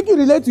go say make you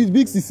relate with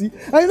Big Sisi.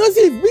 And you know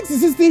see if Big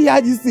Sisi still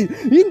hear this thing,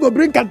 he go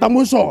bring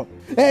Katamotion.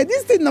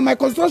 This thing na my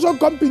construction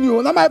company,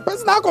 na my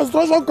personal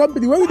construction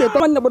company. Where we dey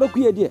talk?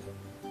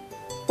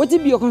 What be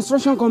your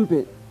construction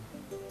company?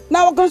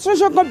 Now our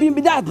construction company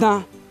be that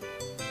now.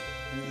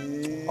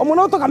 I'm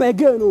not talking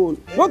again, no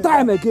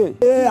time again.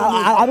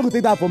 I don't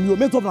take that from you.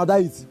 Make up now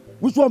that it.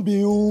 Which one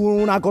be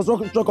una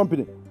construction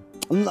company?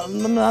 No,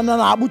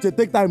 Abuche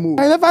take time.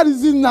 I never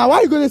reason now.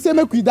 Why you gonna say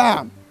make we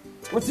die?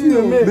 What do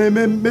you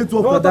mean? Make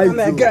up now that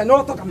it.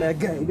 No talk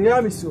again. You hear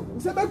me so? You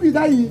say make we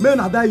die. Men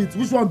na that it.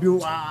 Which one be?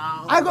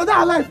 I go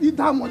die alive. Eat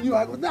that money.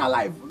 I go die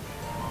alive.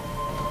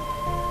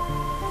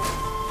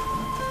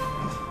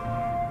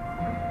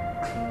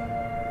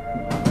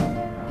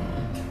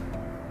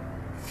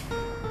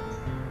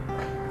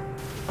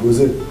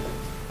 Rose.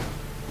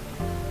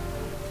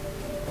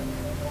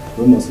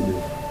 When must you do?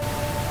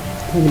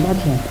 In the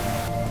backyard.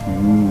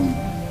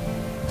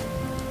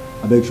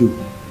 I beg you.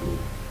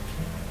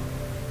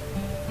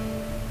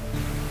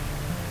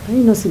 Can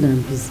you not see that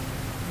I'm busy?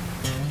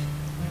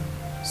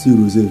 See,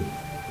 Rose,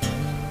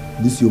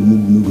 this your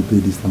move no go pay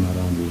this time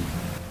around.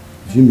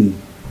 Jimmy,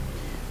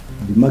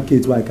 the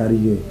market where I carry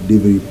here, they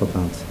very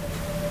important.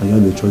 And you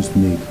have the choice to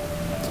make.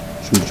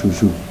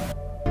 Sure.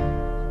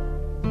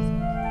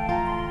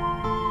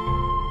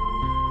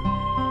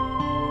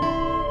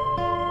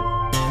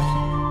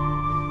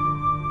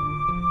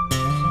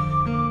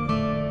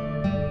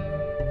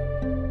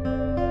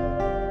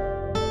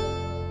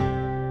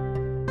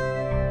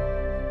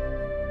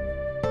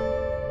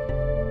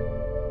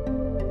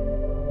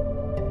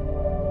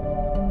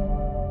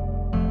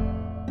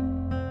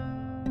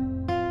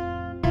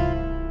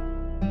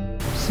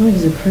 So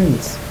he's a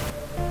prince.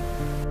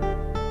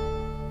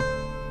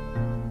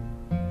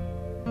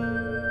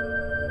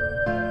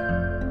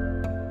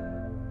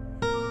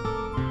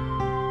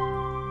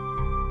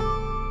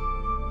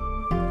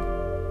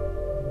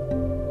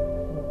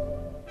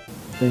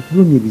 You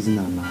don't need busy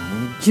now.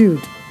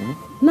 Jude,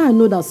 now I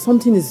know that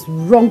something is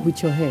wrong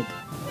with your head.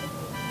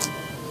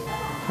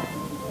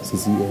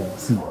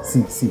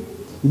 See.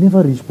 You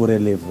never reach for a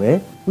level, eh?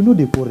 We know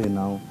the poor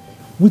now.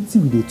 Wait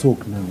till we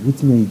talk now.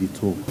 Wait me they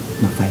talk.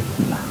 Na 5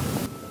 million.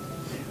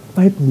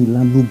 5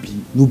 million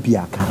no be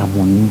a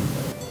money.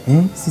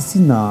 Eh? See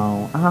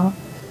now.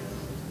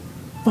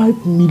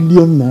 5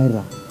 million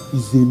naira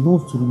is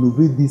enough to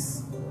renovate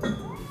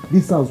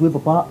this house where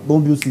Papa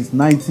don't build since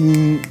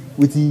 19.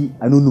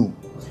 I don't know.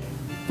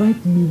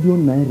 5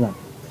 million naira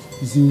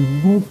is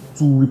enough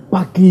to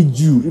repackage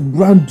you,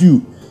 rebrand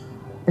you.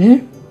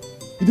 Eh?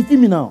 You feel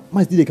me now?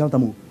 My still count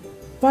them.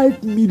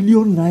 5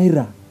 million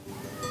naira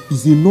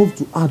is enough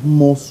to add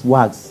more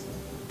swags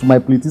to my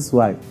plating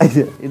swag. I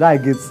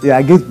get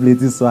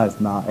plating swags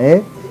now.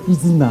 Eh?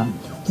 Easy now.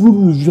 Through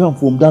museum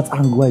from that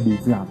angle I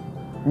did.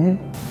 Eh?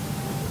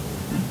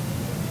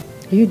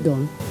 Are you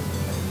done?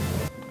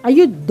 Are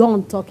you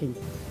done talking?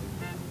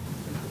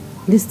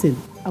 Listen,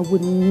 I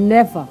would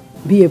never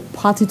be a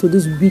party to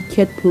this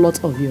wicked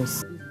plot of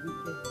yours.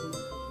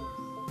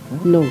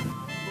 No.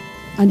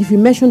 And if you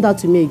mention that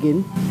to me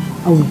again,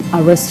 I will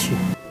arrest you.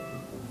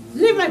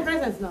 Leave my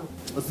presence now.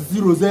 See,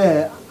 Rose,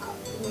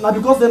 now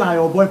because then I'm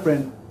your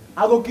boyfriend,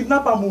 I go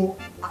kidnap him.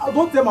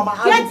 Don't tell Mama.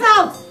 Get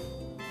out!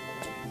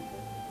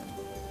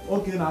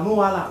 Okay, now no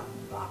wala.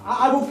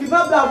 I go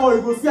kidnap that boy.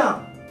 You go see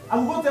him. I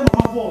will go tell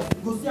Mama boss.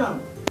 You go see him.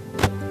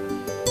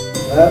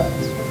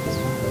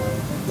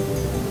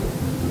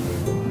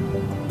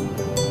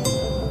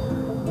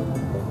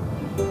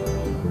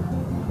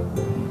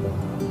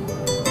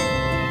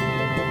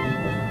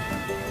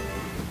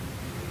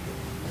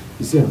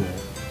 You see him?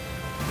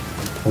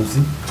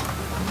 See?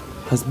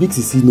 As big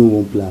Sisi no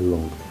one play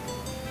along,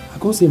 I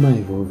can't say my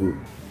involved.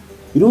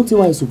 You don't think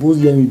why I suppose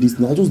hear you this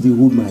now. I just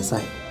hold my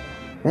side.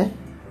 Eh?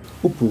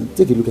 Open.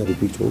 Take a look at the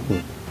picture. Open.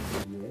 Yeah.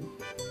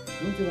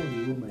 Don't think why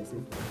you hold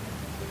myself.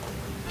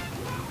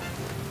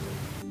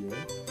 Yeah.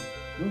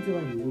 Don't think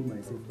why you hold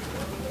myself.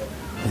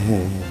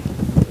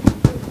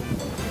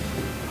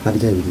 Now the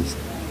guy with this.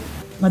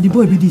 Now the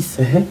boy with this.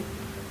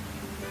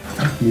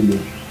 5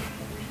 million.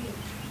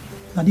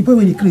 Now the boy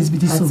with the craze with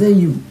this. I tell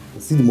you.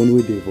 See the money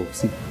where they for.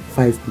 See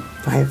 5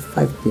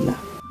 pillar.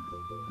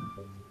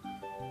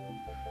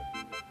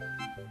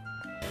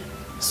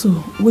 So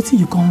what do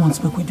you come want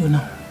to make we do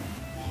now?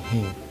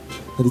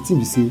 Now the thing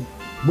we say,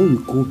 when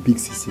we call Big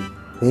Sisi,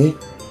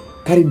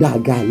 carry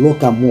that guy,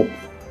 lock him up,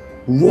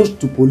 rush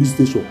to police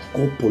station,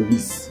 call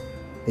police.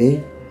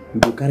 We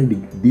go carry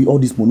all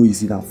this money you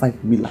see now,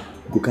 5 million.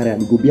 Go carry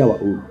and it go be our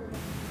own.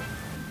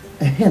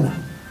 Now.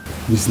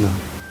 Listen now.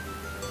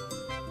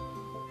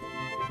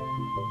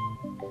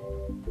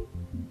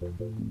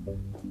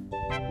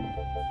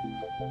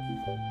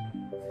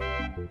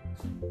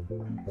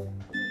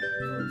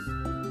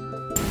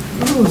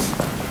 Rose.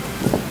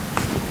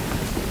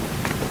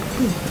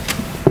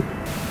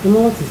 You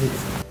know what is it?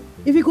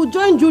 If he could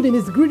join Jude in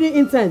his greedy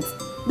intent,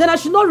 then I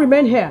should not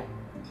remain here.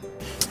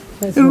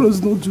 Rose,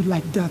 don't do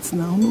like that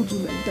now. Don't do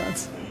like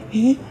that.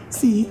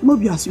 See,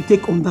 maybe as you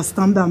take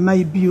understand that now,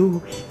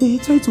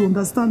 try to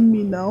understand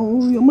me now.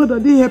 Your mother,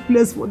 they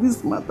helpless for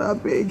this matter. I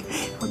beg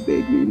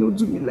you, don't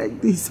do me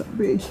like this. I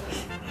beg.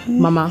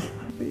 Mama,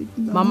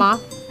 Mama,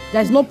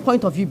 there's no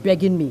point of you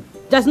begging me.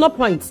 There's no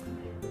point.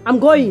 I'm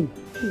going.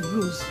 Hey,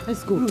 Rose.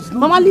 Let's go. Rose,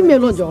 Mama, leave me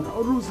alone, John.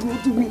 Rose,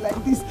 don't do me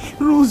like this.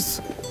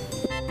 Rose.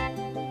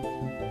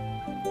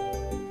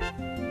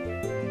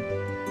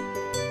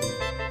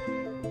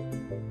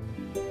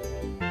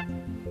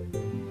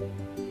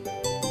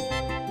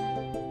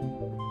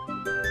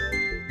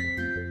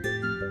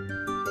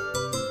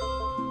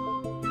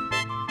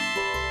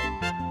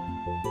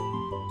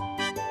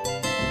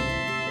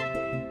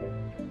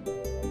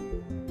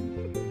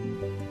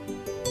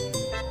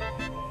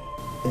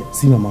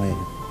 See Mama,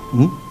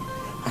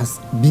 as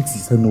Big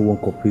Sister no one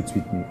cooperate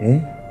with me,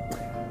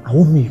 I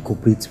want me to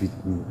cooperate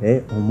with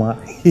me, Mama.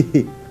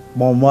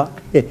 Mama,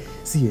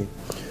 see,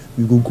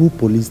 we go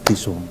police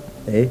station,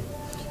 eh?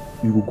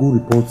 We will go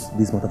report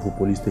this matter for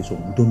police station.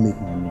 We don't make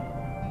money,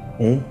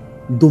 eh?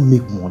 We don't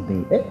make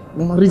money, eh?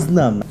 Mama, reason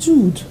now.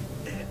 Jude.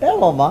 Eh,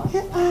 Mama?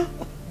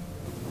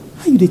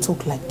 How you dey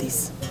talk like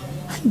this?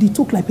 How you dey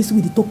talk like person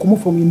wey dey talk come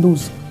from your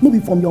nose, no be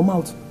from your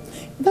mouth?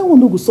 That one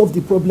no go solve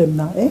the problem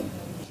now, eh?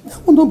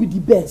 That one don't be the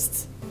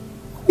best.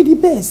 Be the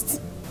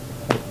best.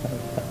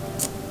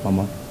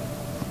 Mama.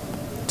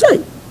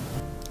 Try.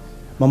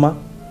 Mama,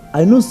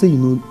 I know say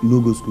you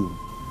no go school.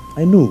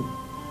 I know.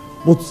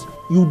 But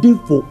you dey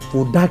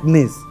for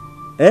darkness.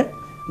 Eh?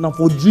 Now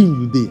for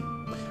dream you dey.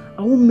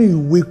 I want me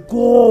wake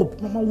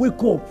up. Mama,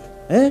 wake up.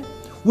 Eh?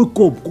 Wake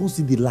up, go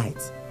see the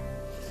light.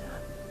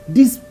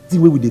 This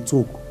thing where we dey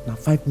talk, na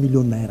 5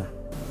 million naira.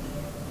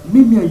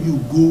 Maybe you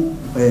go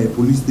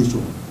police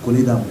station,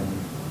 collect that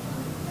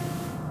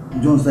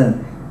money. You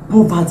understand?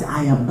 Poverty,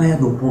 I am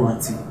tired of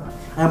poverty.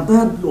 I am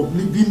tired of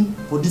living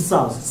for this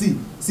house. See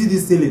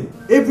this ceiling.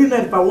 Every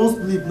night if I want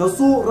sleep, now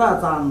so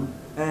rat and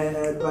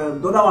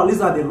the other one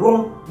lizard they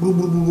run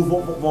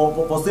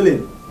for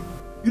ceiling.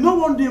 You know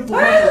one day for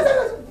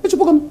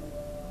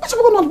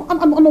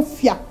I'm not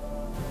fear.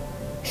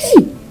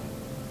 Hey,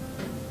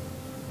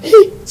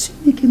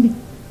 Chineke me.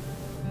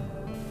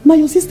 Now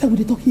your sister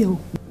will talk here.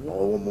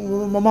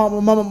 Mama,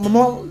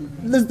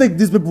 let's take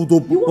these people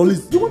to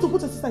police. You want to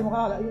put your sister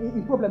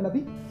in problem,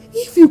 Abi?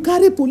 If you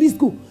carry police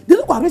go, they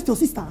don't go arrest your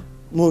sister.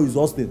 No, it's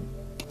Austine.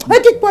 I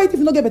keep quiet if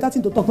you don't get better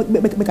thing to talk.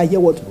 Make I hear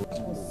word.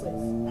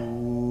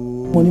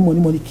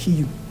 Money, kill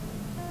you.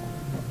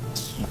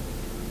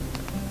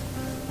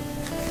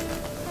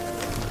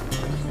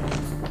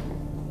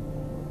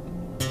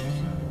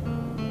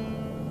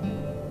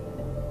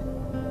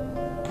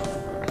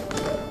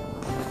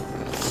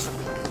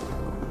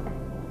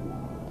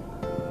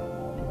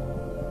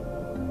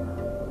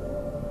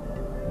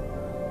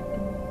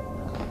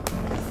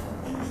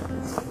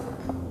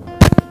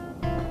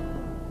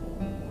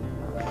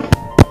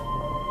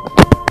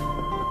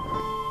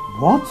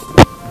 What?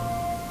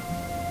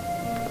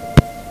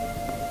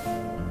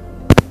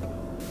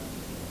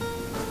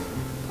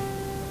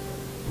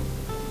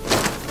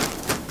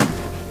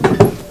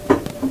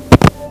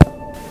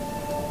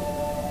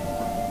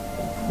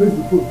 Where's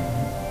the food?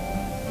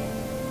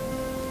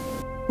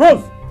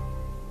 Rose!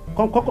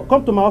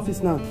 Come to my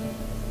office now.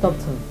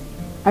 Doctor,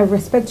 I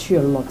respect you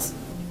a lot,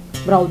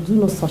 but I'll do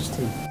no such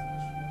thing.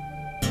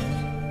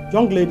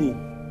 Young lady,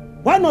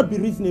 why not be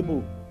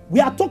reasonable?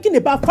 We are talking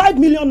about 5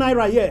 million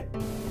naira here.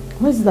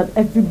 Why is it that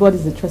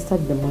everybody's interested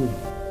in the money?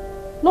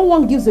 No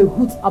one gives a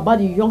hoot about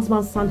the young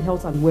man's sound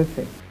health and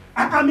welfare.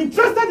 I am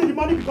interested in the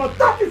money because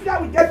that is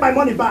how we get my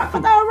money back.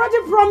 But I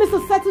already promised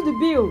to settle the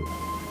bill.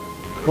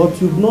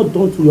 But you've not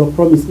done to your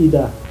promise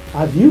either,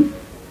 have you?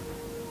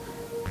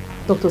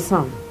 Dr.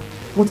 Sam,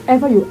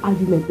 whatever your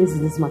argument is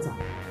in this matter,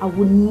 I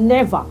will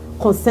never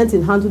consent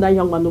in handing that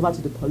young man over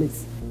to the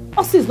police.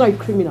 Austine is not a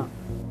criminal.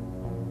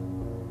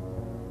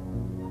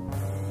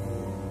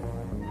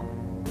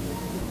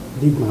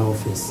 Leave my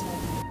office.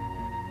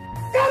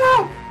 Get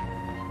out!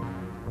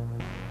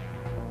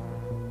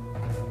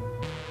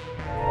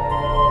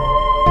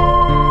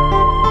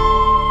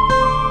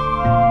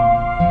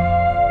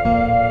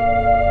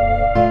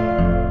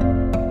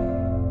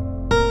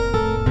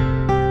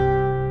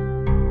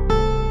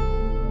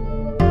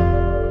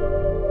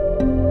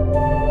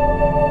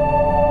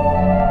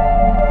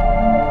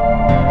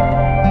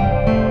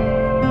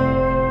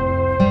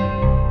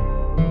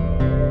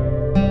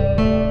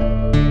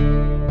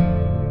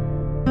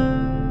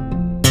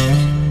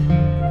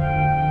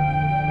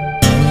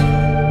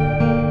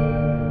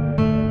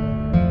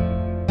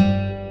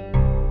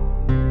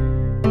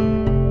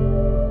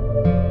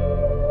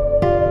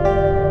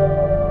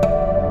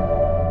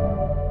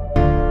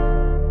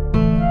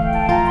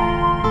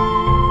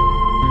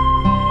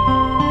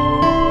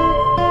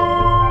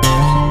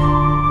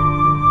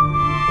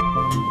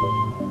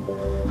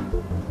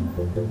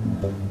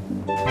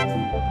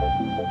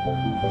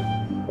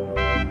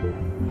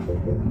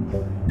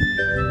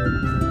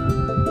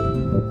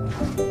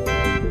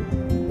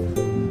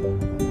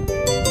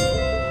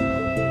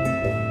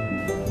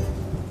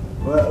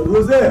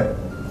 Rosé!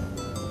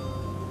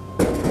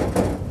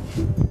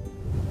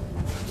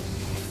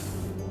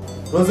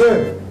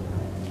 Rosé!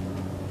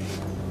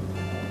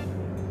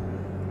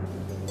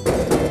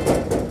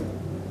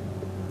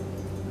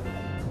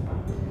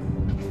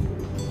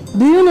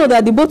 Do you know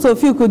that the both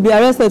of you could be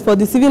arrested for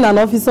deceiving an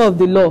officer of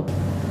the law?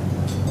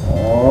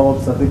 Oh,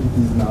 officer, take it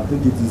easy now.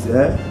 Take it easy,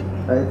 eh?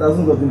 It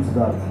hasn't got into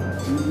that.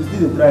 You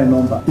still try a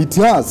number. It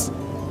has.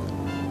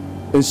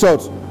 In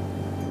short,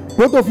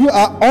 both of you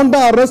are under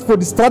arrest for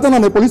distracting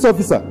a police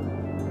officer.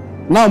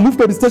 Now move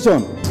to the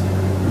station.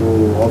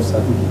 No, officer,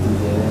 take it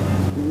easy,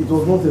 eh? It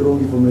was not a wrong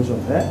information,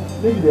 eh?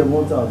 Maybe they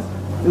want us.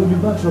 They will be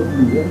back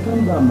shortly. Yeah,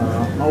 calm down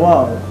now. Oh,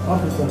 wow.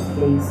 Officer,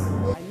 please.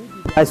 I need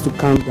you guys to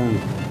calm down,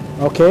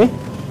 okay?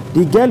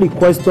 The girl in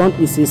question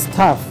is a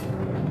staff.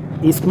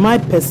 It's my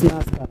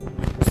personal staff.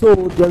 So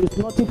there is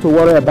nothing to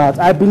worry about.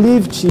 I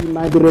believe she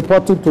might be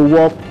reporting to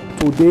work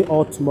today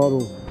or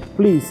tomorrow.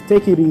 please,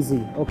 take it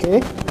easy,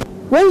 okay?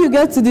 When you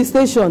get to the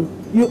station,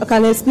 you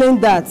can explain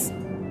that.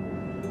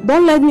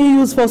 Don't let me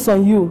use force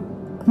on you.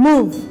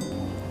 Move.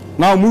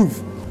 Now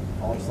move.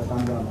 Officer,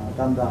 calm down,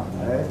 calm down.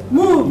 Eh?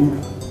 Move.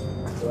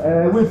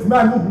 Wait,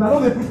 man, move. Now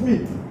don't push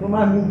me. No,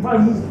 man, move,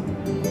 man, move.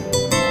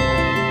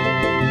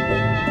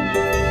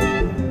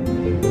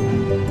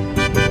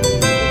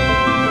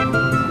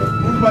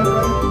 Move, my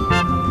friend.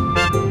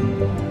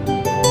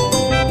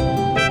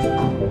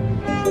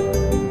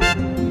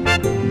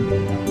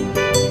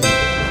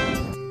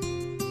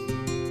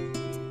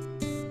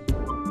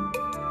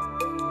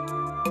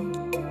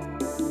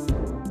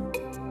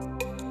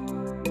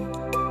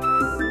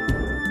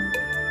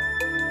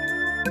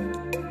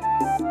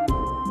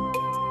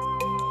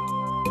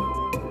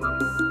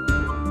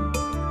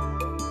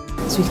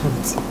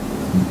 Sweetheart,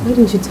 why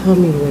didn't you tell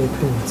me you were a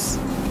prince?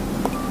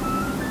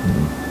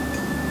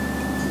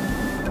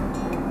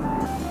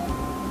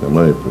 Am I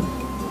a prince?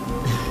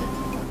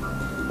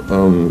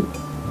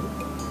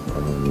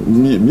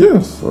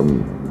 Yes, I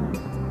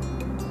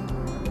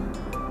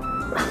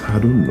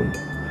don't know.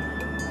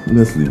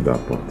 Let's leave that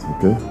part,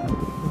 okay?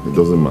 It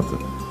doesn't matter.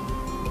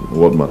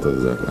 What matters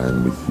is that I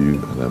am with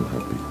you and I'm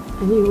happy.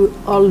 And you will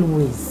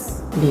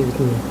always be with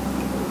me,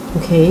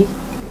 okay?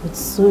 But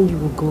soon you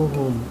will go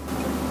home.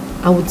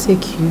 I will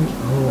take you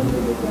home,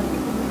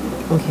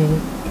 okay?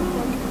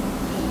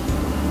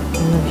 I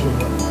love you.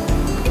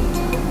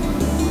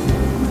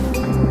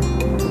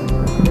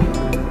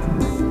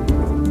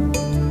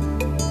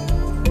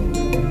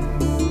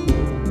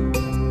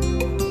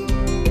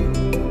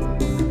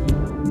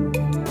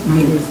 My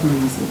dear, it's not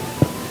easy.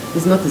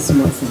 It's not a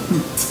small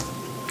thing.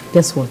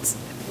 Guess what?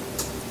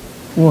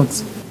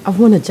 What? I've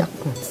won a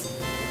jackpot.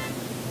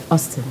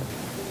 Austine.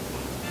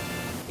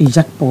 A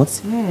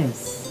jackpot?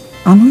 Yes.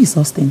 I know it's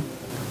Austine.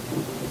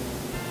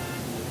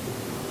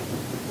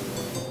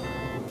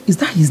 Is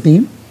that his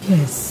name?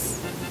 Yes.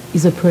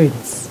 He's a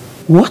prince.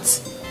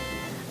 What?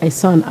 I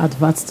saw an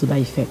advert to that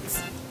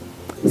effect.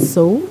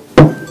 So,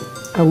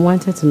 I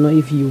wanted to know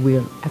if you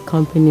will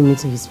accompany me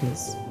to his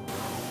place.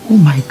 Oh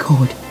my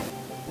God.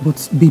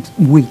 But babe,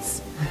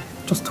 wait.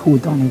 Just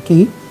hold on,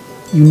 okay?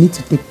 You need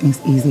to take things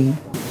easy.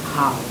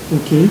 How?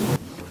 Okay?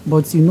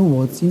 But you know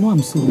what? You know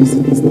I'm so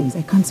busy these days.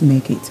 I can't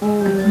make it. I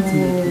can't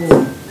make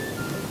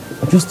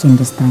it. Just to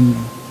understand me.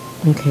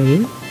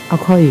 Okay. I'll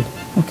call you.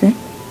 Okay?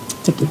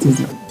 Take it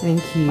easy.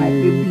 Thank you. My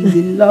baby is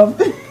in love.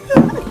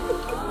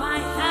 My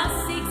heart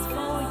seeks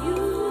for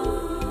you.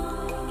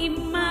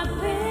 In my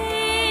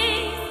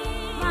pain,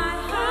 my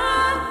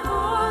heart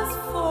calls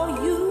for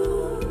you.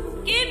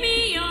 Give me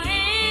your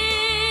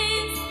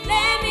hands,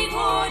 let me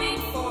hold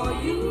it for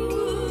you.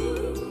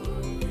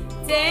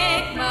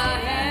 Take my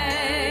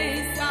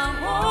hands and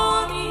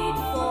hold it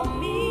for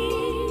me.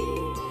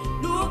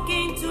 Look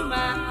into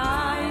my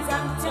eyes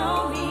and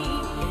tell me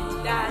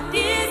that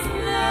this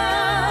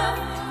love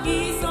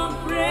is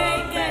unbreakable,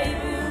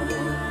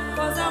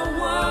 'cause our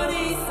word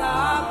is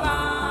our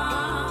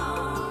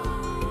bond.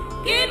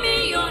 Give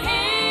me your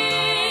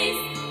hands,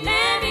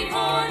 let me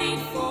hold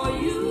it for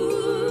you.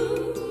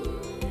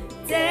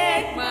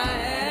 Take my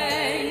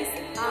hands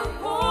and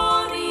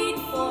hold it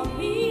for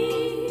me.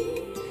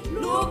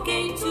 Look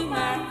into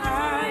my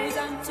eyes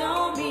and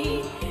tell me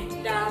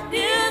that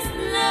this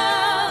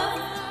love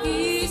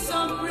is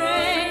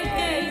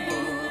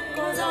unbreakable,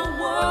 'cause our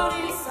word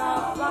is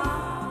our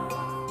bond.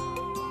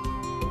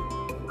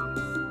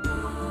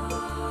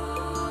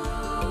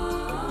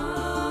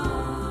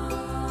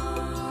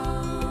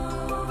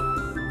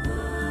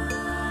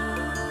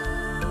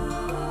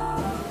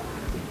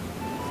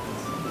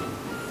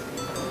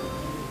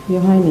 Your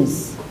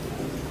Highness,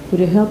 with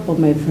the help of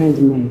my friend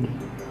Meg,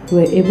 we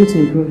were able to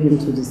improve him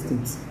to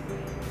distance.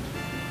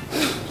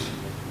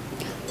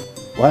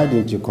 Why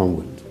didn't you come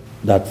with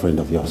that friend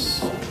of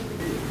yours?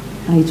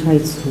 I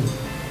tried to,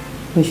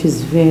 but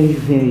she's very,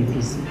 very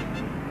busy.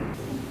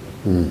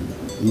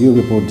 You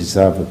people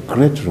deserve a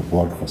great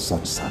reward for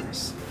such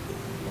service.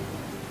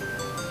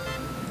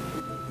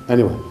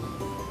 Anyway,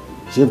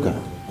 Chief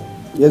Guard.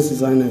 Yes,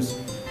 His Highness.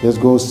 Let's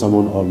go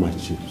summon all my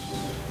chiefs.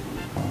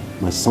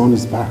 My son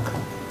is back.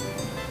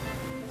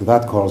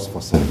 That calls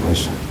for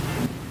celebration.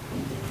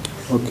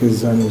 Okay,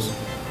 His Highness.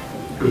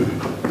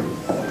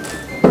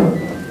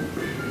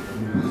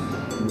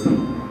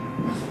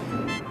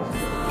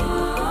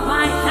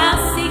 My heart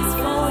seeks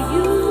for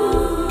you.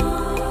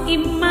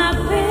 In my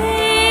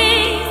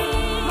pain,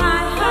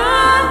 my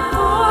heart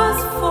calls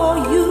for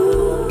you.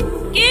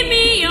 Give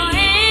me your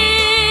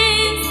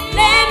hands,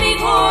 let me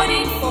hold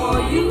it for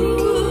you.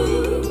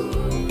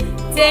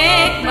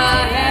 Take my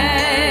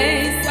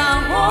hands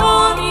and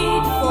hold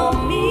it for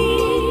me.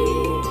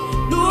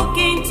 Look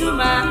into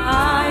my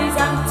eyes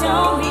and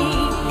tell me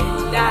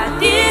that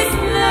this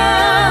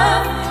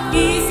love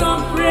is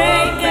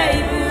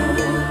unbreakable,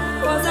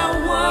 'cause our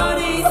word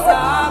is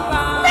our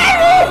bond.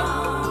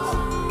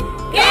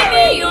 Give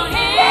me your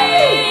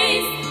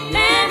hands,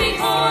 let me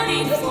hold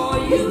it for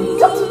you.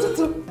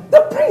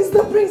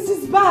 The prince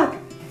is back.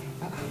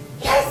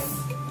 Yes,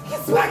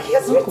 he's back. He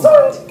has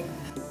returned.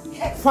 He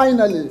Yes.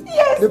 Finally.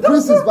 Yes. The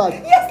prince is back.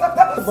 Yes,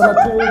 Doctor. But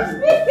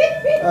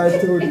I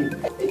told you.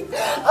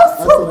 I'm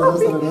so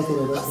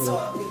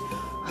happy.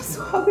 I'm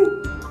so happy.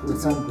 We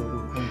thank God.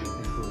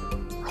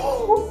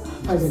 Oh.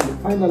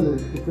 Finally,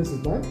 the prince is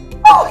back.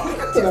 Oh,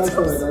 that's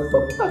all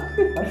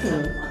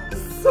right.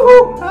 So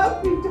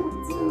happy,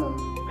 Doctor.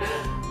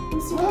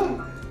 I'm so happy.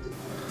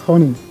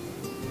 Honey,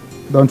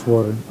 don't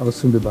worry. I'll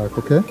soon be back,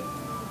 okay?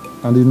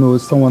 And you know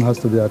someone has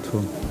to be at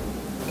home.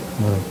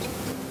 All right.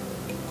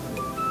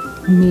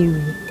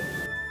 Mary.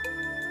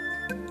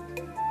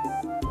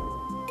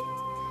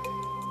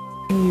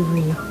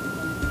 Mary.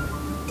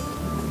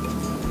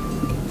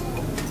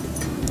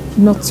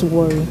 Not to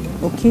worry,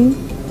 okay?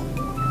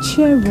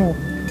 Cheer up.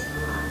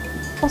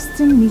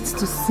 Austine needs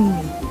to see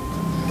me.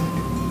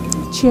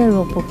 Cheer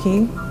up,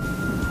 okay?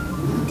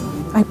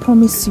 I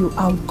promise you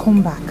I'll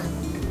come back.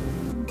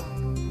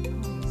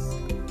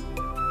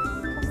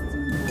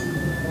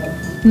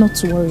 Not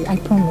to worry, I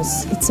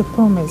promise. It's a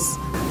promise.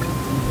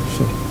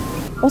 Sure.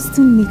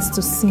 Austine needs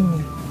to see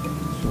me.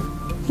 Sure.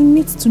 He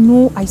needs to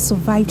know I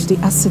survived the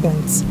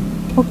accident.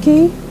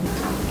 Okay?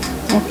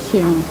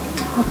 Okay.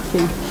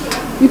 Okay.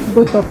 If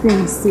both of you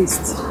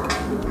insist,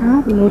 I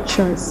have no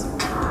choice.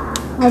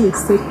 Have a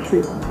safe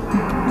trip.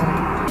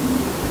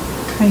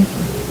 Thank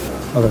you.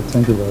 All right,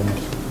 thank you very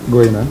much. Go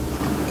in, huh?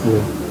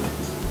 Yeah.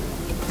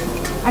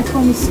 I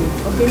promise you,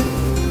 okay?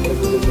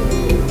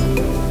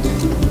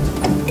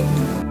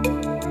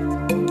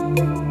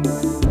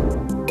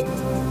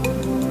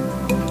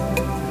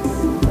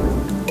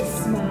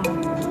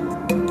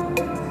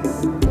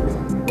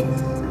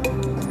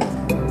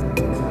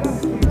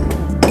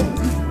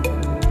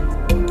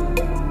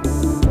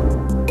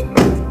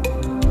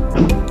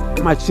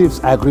 My chiefs,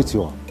 I greet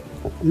you all.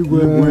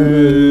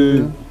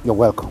 Ibwari. You're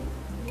welcome.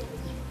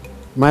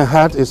 My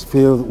heart is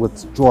filled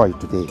with joy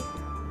today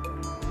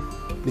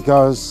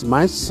because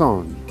my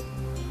son,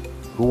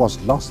 who was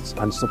lost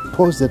and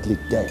supposedly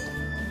dead,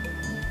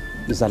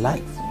 is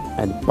alive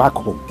and back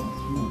home.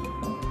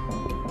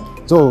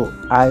 So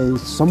I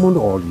summoned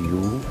all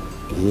you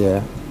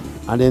here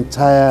and the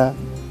entire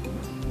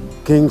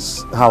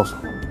king's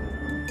household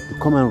to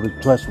come and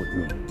rejoice with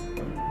me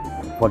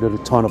for the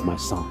return of my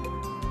son.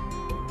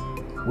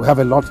 We have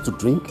a lot to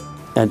drink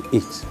and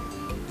eat.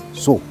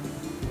 So,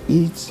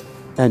 eat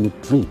and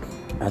drink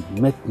and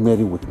make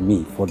merry with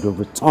me for the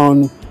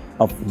return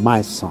of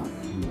my son.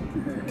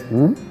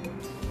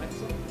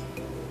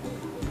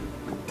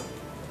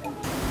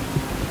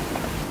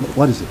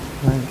 What is it?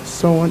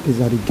 Someone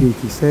is at the gate.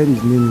 He said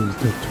his name is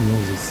Dr.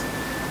 Moses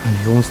and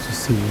he wants to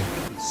see you.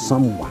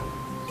 Someone?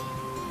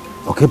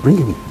 Okay, bring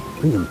him in.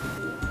 Bring him in.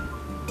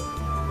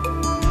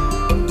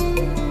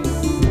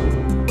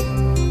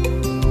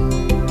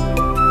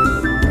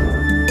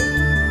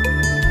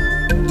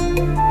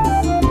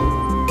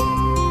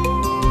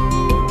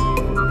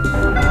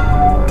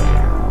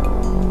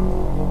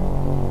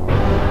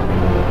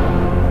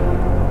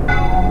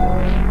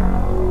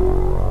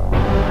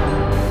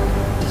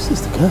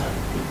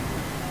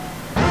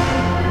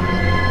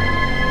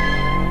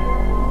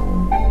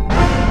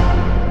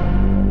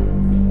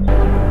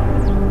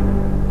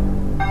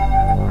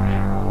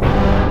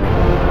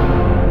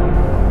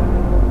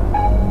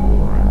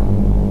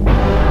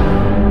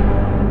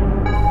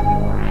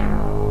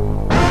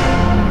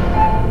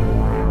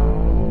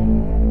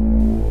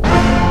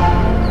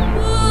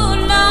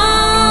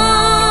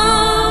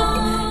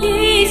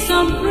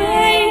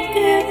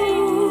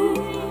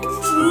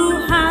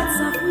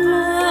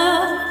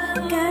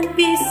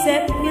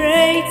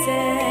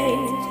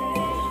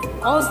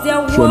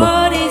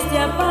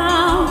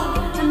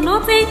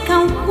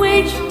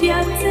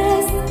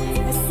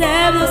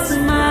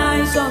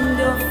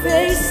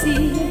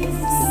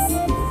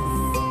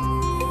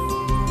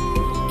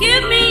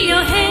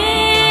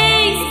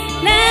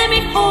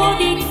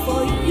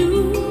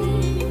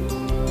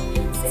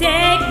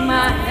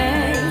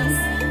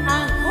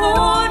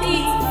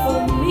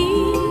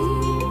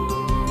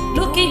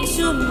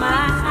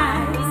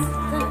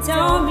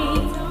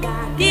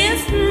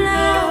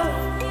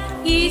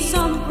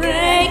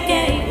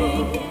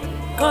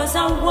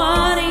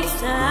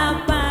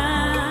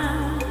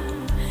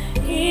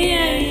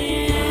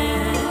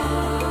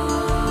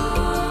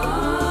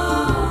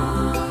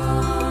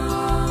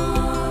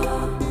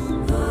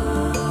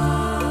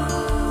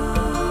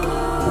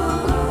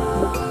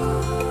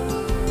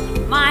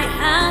 My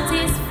heart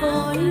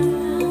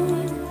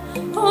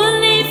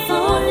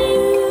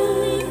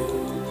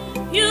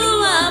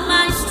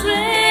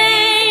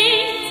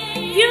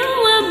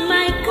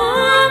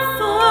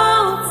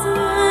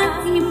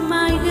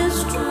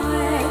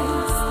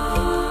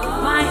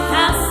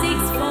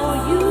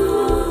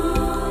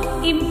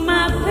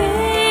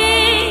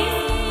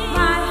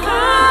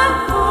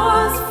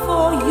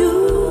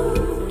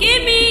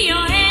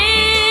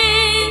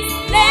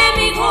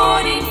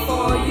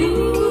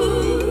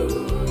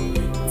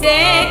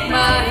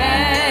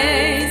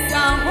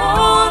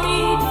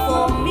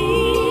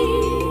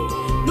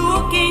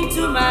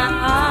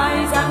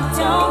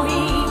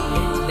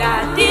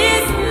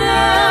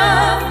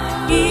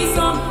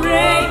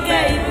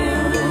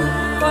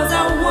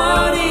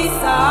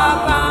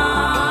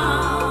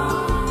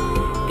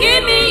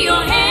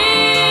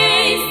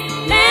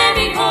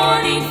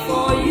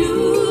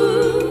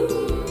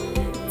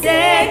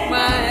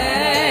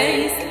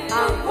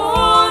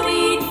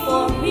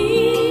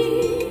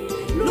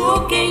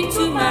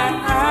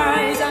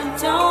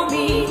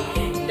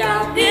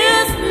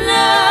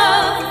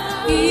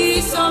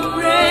is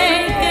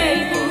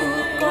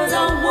unbreakable, 'cause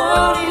our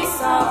world is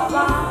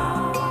apart.